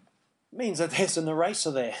this, it means that there's an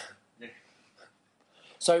eraser there. Yeah.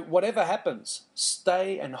 So whatever happens,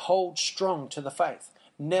 stay and hold strong to the faith.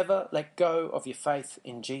 Never let go of your faith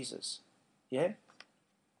in Jesus. Yeah?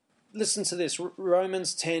 Listen to this,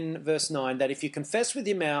 Romans 10 verse 9, that if you confess with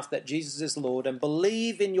your mouth that Jesus is Lord and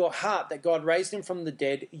believe in your heart that God raised him from the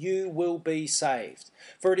dead, you will be saved.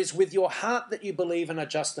 For it is with your heart that you believe and are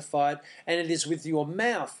justified, and it is with your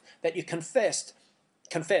mouth that you confess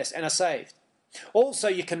and are saved. Also,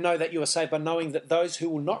 you can know that you are saved by knowing that those who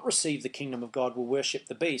will not receive the kingdom of God will worship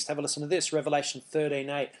the beast. Have a listen to this, Revelation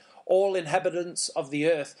 13:8. All inhabitants of the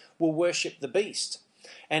earth will worship the beast,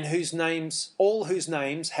 and all whose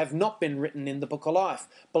names have not been written in the book of life,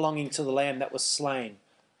 belonging to the Lamb that was slain.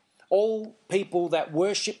 All people that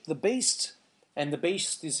worship the beast, and the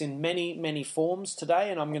beast is in many, many forms today,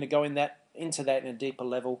 and I'm going to go into that in a deeper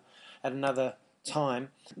level at another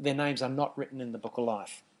time, their names are not written in the book of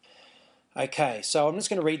life. Okay, so I'm just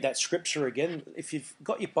going to read that scripture again. If you've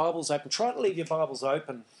got your Bibles open, try to leave your Bibles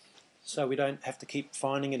open so we don't have to keep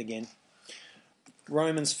finding it again.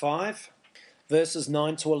 Romans 5, verses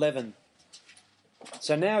 9 to 11.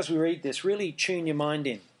 So now as we read this, really tune your mind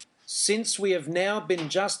in. Since we have now been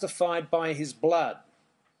justified by his blood,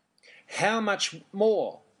 how much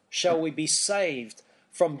more shall we be saved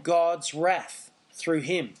from God's wrath through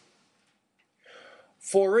him?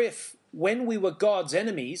 For if, when we were God's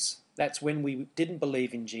enemies, that's when we didn't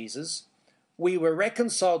believe in Jesus, we were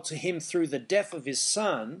reconciled to him through the death of his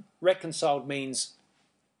Son. Reconciled means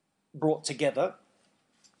brought together.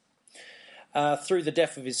 Through the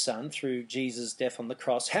death of his Son, through Jesus' death on the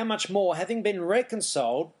cross. How much more, having been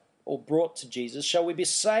reconciled or brought to Jesus, shall we be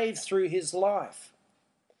saved through his life?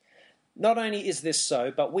 Not only is this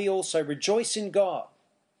so, but we also rejoice in God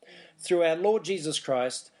through our Lord Jesus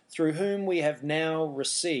Christ, through whom we have now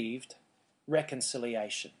received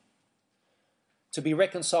reconciliation. To be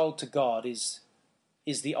reconciled to God is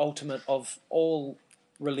the ultimate of all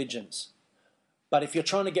religions. But if you're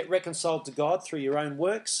trying to get reconciled to God through your own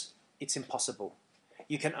works, it's impossible.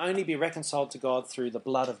 You can only be reconciled to God through the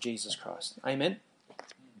blood of Jesus Christ. Amen?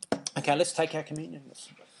 Okay, let's take our communion.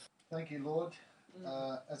 Thank you, Lord.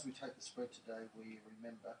 As we take this bread today, we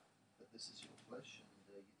remember that this is your flesh, and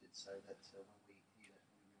you did say that when we hear it,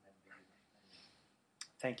 we remember you.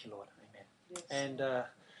 Amen. Thank you, Lord. Amen. Yes. And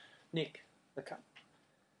Nick, the cup.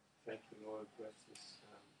 Thank you, Lord, bless this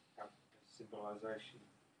cup as symbolisation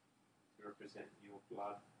to represent your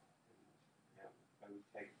blood. And how we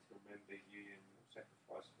take it to remember you and your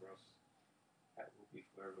sacrifice for us. That will be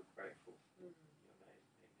forever grateful. In your name,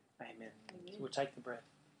 amen. Amen. So we'll take the bread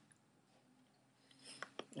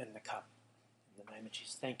and the cup in the name of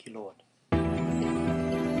Jesus. Thank you, Lord.